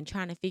and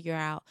trying to figure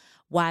out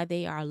why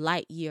they are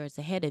light years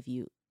ahead of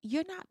you.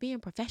 You're not being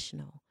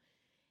professional.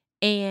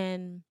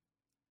 And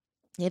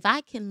if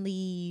I can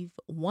leave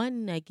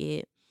one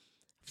nugget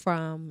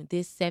from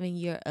this 7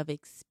 year of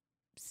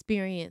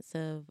experience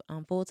of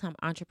full-time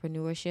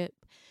entrepreneurship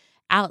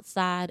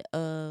outside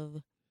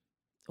of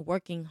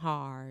working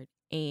hard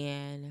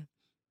and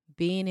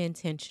being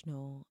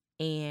intentional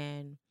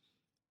and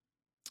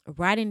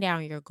writing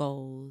down your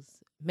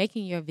goals,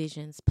 making your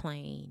visions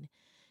plain,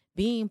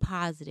 being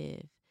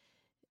positive,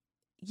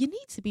 you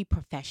need to be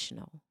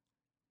professional.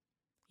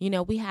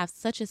 We have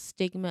such a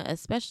stigma,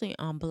 especially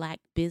on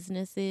Black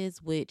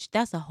businesses, which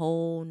that's a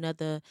whole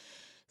nother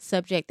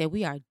subject that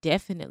we are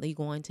definitely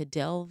going to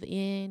delve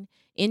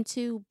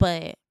into.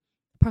 But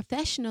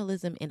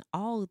professionalism in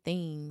all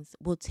things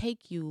will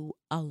take you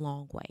a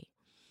long way.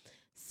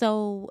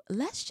 So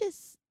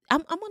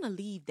I'm gonna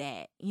leave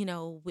that,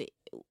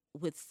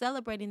 with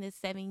celebrating this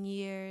 7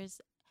 years.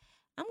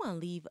 I'm gonna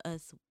leave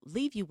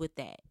you with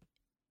that.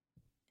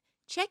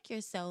 Check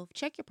yourself,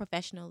 check your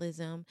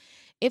professionalism.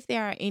 If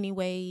there are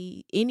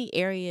any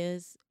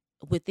areas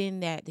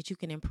within that you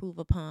can improve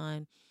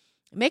upon,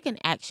 make an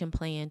action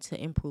plan to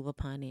improve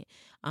upon it.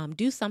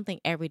 Do something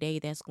every day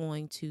that's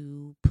going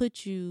to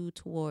put you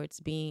towards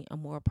being a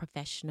more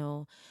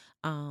professional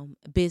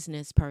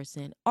business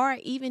person, or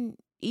even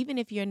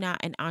if you're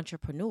not an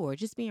entrepreneur,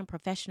 just being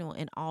professional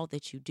in all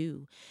that you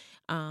do,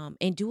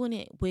 and doing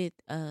it with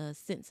a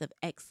sense of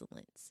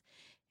excellence.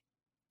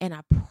 And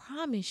I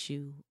promise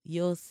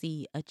you'll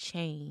see a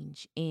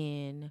change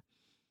in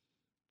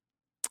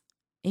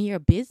your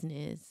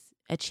business,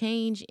 a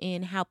change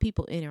in how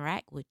people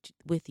interact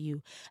with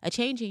you, a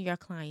change in your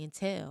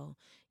clientele.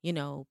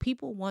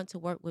 People want to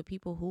work with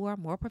people who are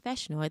more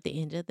professional at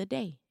the end of the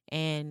day.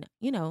 And,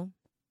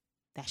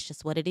 that's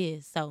just what it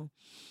is. So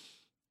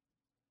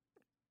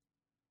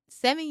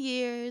 7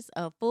 years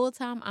of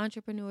full-time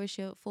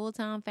entrepreneurship,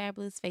 full-time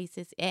fabulous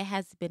faces. It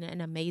has been an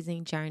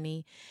amazing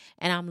journey.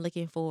 And I'm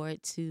looking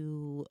forward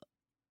to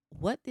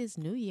what this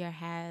new year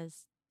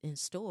has in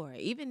store.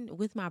 Even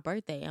with my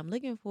birthday, I'm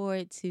looking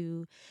forward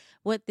to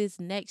what this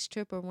next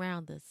trip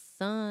around the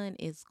sun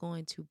is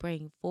going to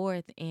bring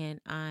forth. And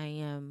I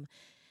am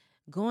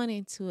going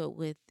into it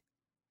with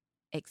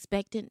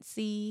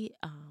expectancy,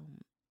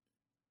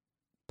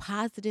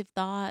 positive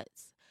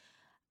thoughts.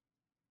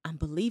 I'm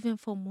believing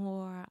for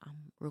more.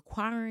 I'm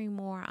requiring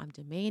more. I'm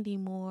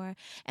demanding more.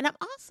 And I'm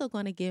also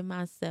going to give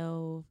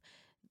myself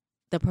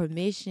the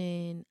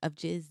permission of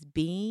just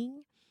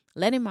being,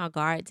 letting my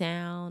guard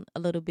down a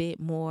little bit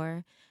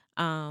more,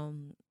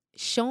 um,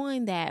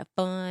 showing that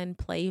fun,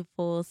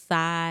 playful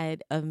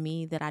side of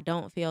me that I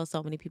don't feel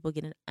so many people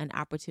get an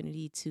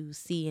opportunity to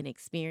see and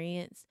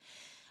experience.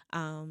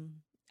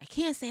 I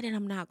can't say that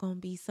I'm not gonna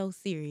be so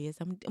serious.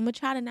 I'm gonna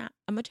try to not.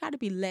 I'm gonna try to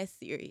be less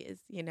serious.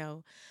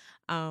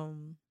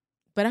 Um,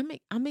 but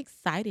I'm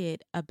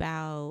excited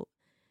about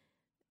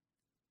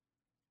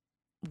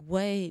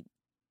what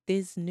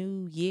this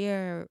new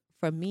year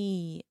for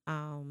me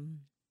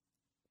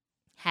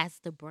has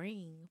to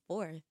bring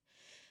forth.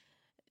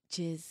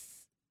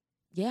 Just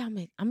yeah,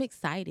 I'm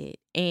excited,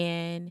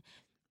 and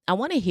I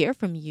want to hear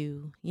from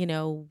you.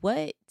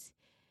 What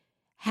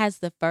has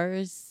the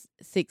first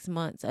 6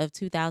 months of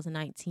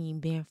 2019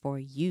 been for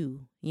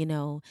you?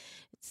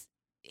 S-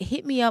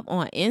 Hit me up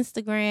on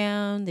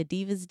Instagram, the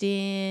Divas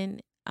Den,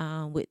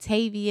 with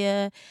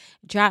Tavia.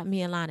 Drop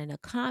me a line in the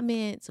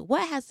comments.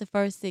 What has the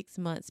first 6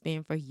 months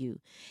been for you?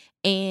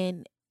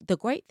 And the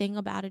great thing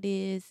about it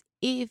is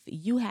if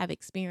you have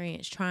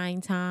experienced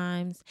trying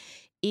times,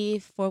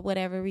 if for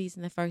whatever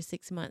reason the first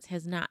 6 months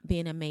has not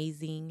been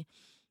amazing,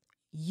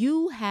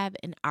 you have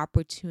an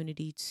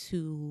opportunity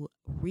to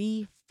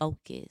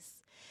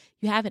refocus.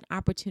 You have an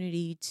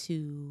opportunity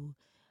to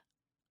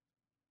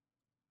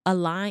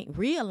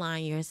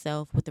realign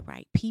yourself with the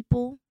right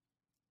people,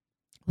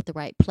 with the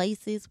right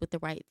places, with the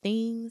right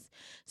things,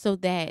 so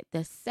that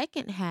the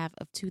second half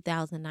of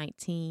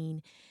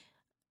 2019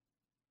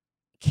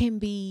 can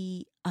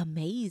be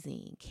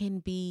amazing, can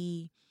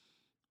be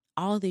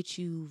all that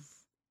you've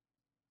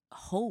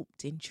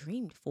hoped and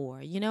dreamed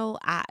for.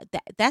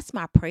 That's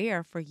my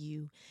prayer for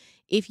you.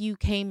 If you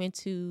came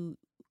into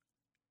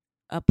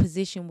a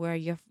position where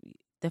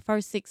the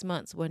first 6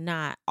 months were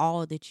not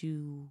all that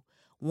you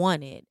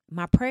wanted,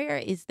 my prayer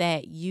is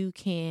that you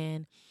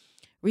can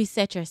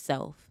reset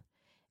yourself,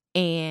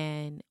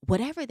 and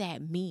whatever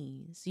that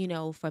means.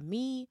 For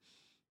me,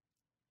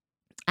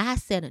 I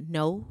said a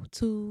no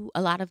to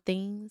a lot of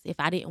things. If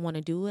I didn't want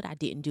to do it, I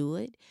didn't do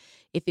it.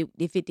 If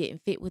it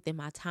didn't fit within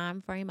my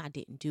time frame, I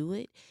didn't do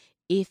it.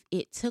 If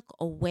it took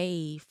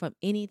away from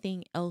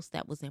anything else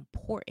that was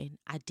important,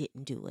 I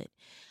didn't do it.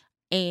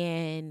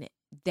 And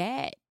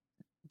that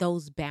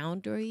those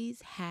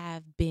boundaries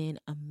have been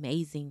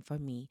amazing for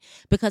me,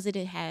 because it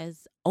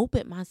has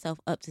opened myself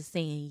up to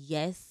saying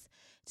yes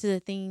to the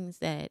things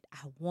that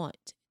I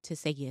want to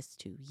say yes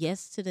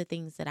to the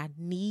things that I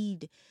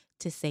need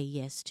to say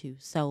yes to.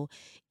 So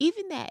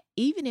even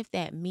if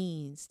that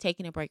means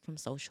taking a break from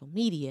social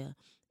media,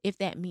 if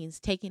that means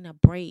taking a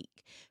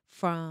break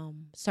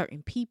from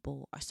certain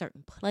people or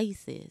certain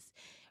places,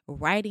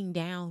 writing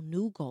down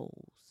new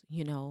goals,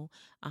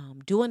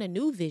 doing a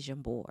new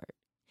vision board,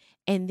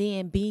 and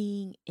then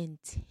being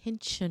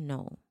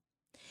intentional.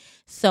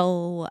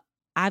 So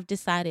I've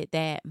decided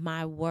that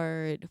my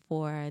word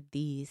for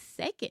the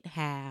second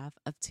half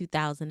of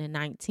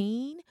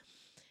 2019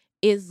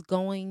 is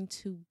going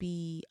to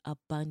be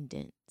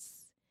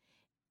abundance.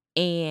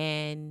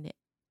 And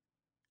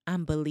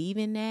I'm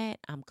believing that,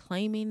 I'm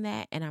claiming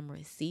that, and I'm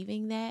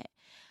receiving that.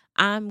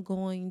 I'm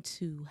going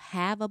to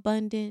have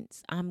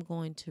abundance, I'm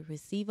going to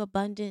receive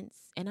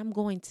abundance, and I'm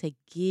going to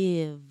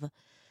give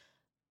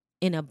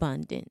in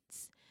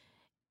abundance.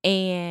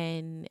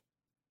 And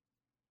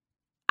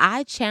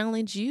I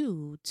challenge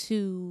you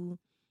to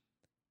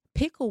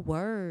pick a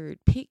word,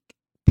 pick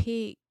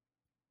pick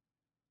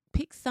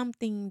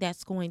something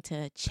that's going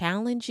to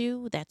challenge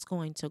you, that's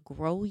going to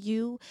grow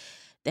you,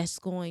 that's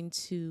going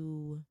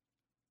to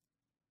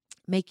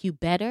make you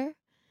better,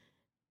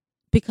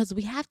 because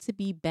we have to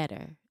be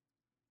better.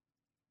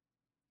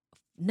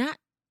 Not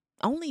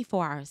only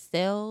for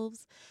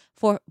ourselves,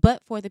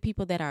 but for the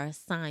people that are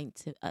assigned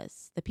to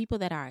us, the people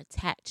that are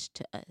attached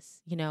to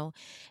us.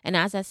 And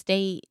as I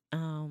state,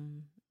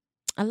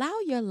 allow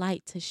your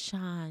light to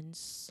shine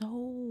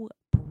so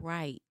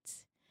bright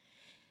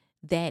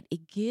that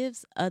it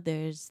gives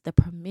others the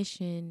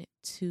permission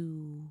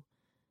to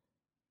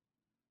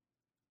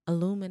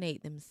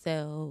illuminate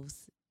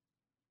themselves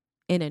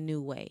in a new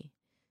way.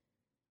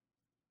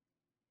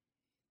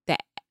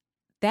 That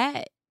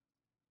that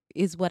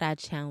is what I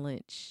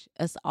challenge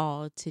us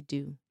all to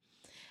do.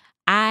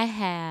 I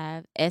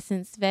have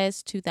Essence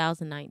Fest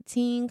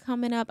 2019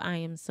 coming up. I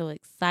am so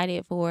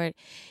excited for it.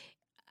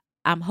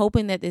 I'm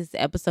hoping that this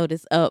episode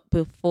is up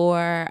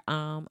before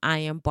I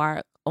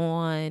embark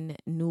on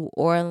New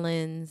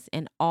Orleans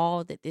and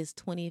all that this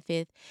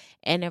 25th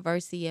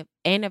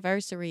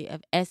anniversary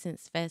of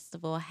Essence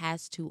Festival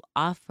has to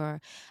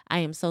offer. I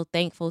am so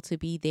thankful to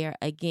be there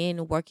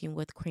again, working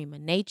with Cream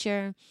of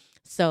Nature.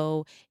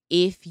 So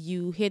if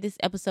you hear this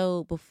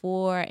episode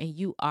before and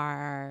you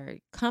are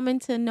coming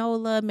to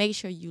NOLA, make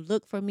sure you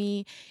look for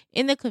me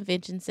in the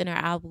convention center.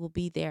 I will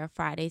be there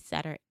Friday,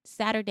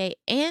 Saturday,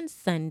 and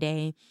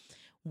Sunday,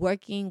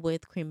 working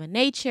with Cream of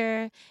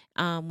Nature.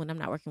 When I'm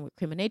not working with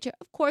Cream of Nature,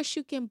 of course,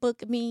 you can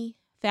book me,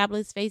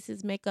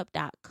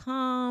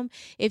 fabulousfacesmakeup.com.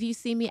 If you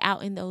see me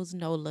out in those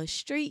NOLA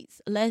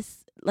streets,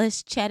 let's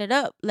chat it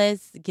up.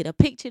 Let's get a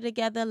picture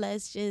together.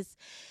 Let's just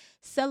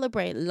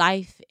celebrate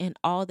life and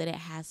all that it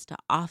has to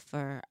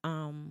offer.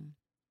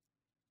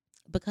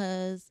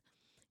 Because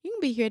you can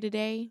be here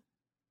today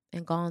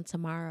and gone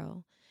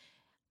tomorrow.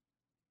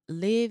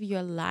 Live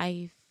your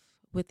life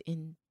with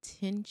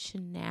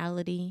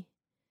intentionality.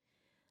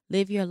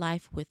 Live your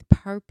life with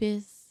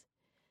purpose.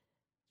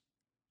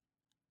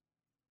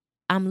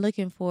 I'm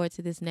looking forward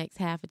to this next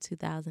half of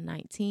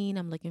 2019.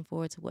 I'm looking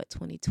forward to what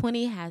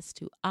 2020 has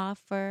to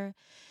offer.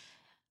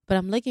 But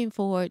I'm looking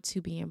forward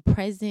to being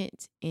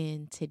present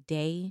in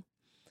today,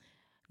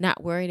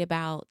 not worried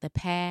about the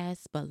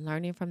past, but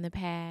learning from the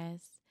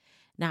past,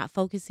 not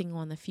focusing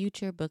on the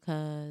future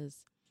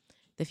because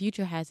the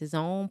future has its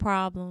own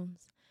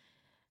problems,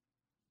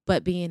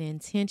 but being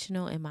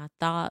intentional in my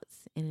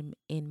thoughts and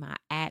in my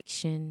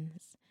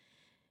actions.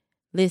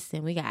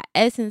 Listen, we got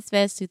Essence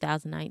Fest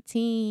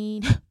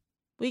 2019.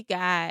 We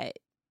got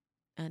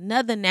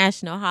another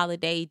national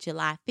holiday,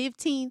 July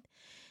 15th.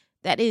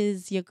 That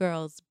is your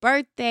girl's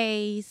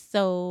birthday.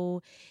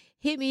 So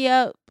hit me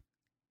up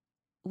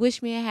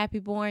wish me a happy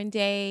born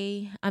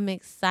day. I'm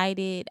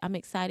excited. I'm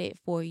excited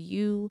for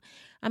you.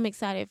 I'm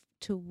excited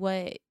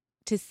to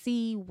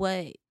see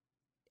what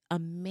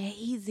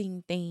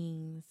amazing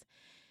things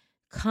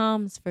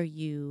comes for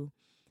you.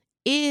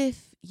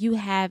 If you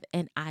have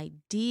an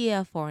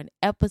idea for an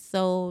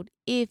episode,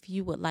 if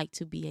you would like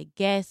to be a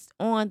guest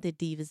on the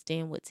Divas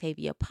Den with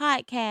Tavia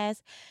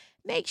podcast,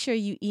 make sure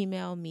you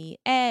email me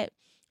at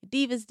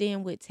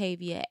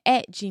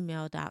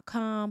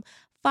divasdenwithtavia@gmail.com.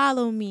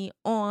 Follow me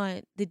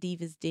on the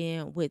Divas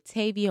Den with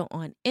Tavia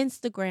on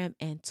Instagram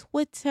and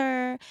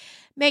Twitter.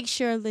 Make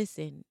sure,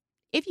 listen,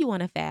 if you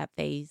want a fab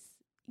face,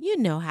 you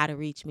know how to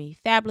reach me.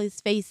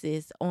 Fabulous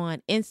Faces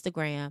on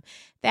Instagram,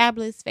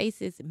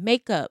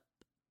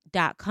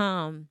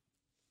 fabulousfacesmakeup.com.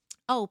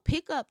 Oh,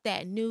 pick up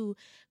that new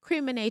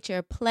Cream of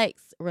Nature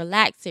Plex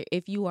Relaxer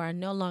if you are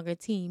no longer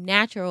Team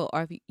Natural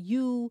or if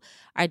you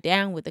are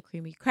down with the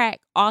creamy crack.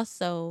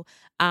 Also,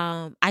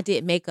 I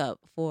did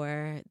makeup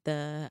for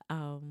the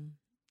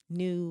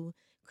new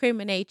Cream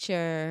of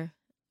Nature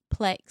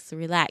Plex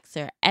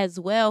Relaxer as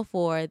well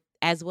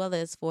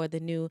as for the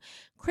new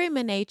Cream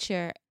of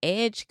Nature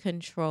Edge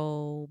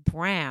Control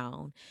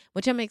Brown,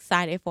 which I'm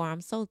excited for.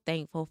 I'm so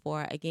thankful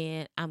for.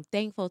 Again, I'm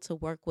thankful to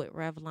work with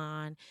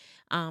Revlon.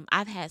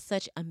 I've had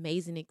such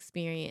amazing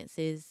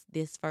experiences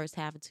this first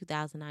half of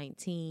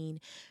 2019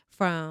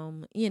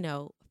 from,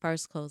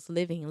 First Coast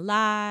Living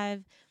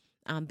Live,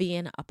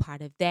 being a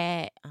part of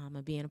that,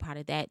 and being a part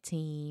of that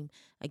team.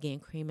 Again,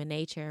 Cream of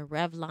Nature,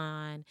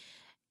 Revlon.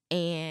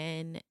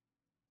 And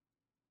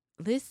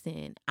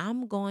listen,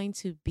 I'm going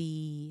to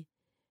be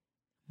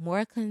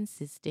more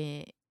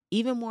consistent,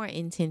 even more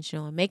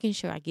intentional, and making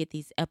sure I get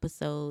these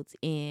episodes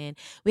in.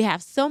 We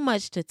have so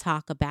much to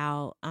talk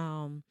about.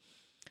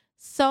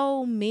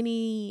 So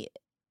many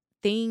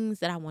things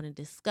that I want to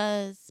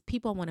discuss,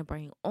 people I want to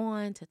bring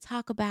on to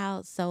talk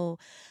about. So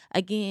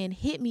again,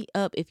 hit me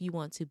up if you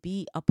want to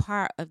be a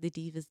part of the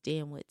Divas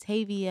Den with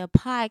Tavia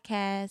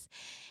podcast.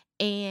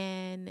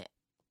 And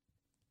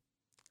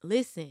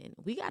listen,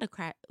 we got to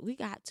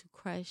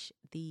crush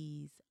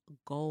these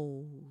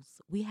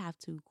goals. We have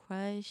to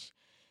crush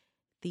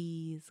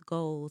these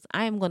goals.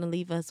 I am going to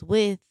leave us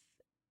with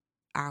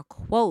our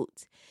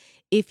quote.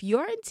 If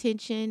your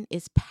intention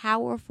is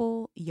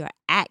powerful, your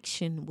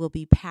action will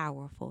be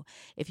powerful.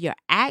 If your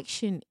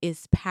action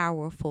is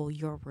powerful,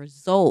 your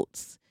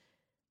results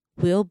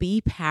will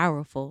be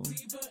powerful.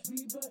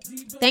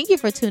 Thank you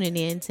for tuning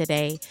in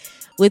today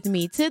with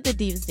me to the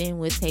Divas Den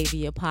with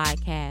Tavia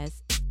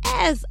podcast.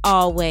 As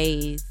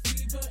always,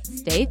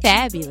 stay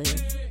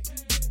fabulous.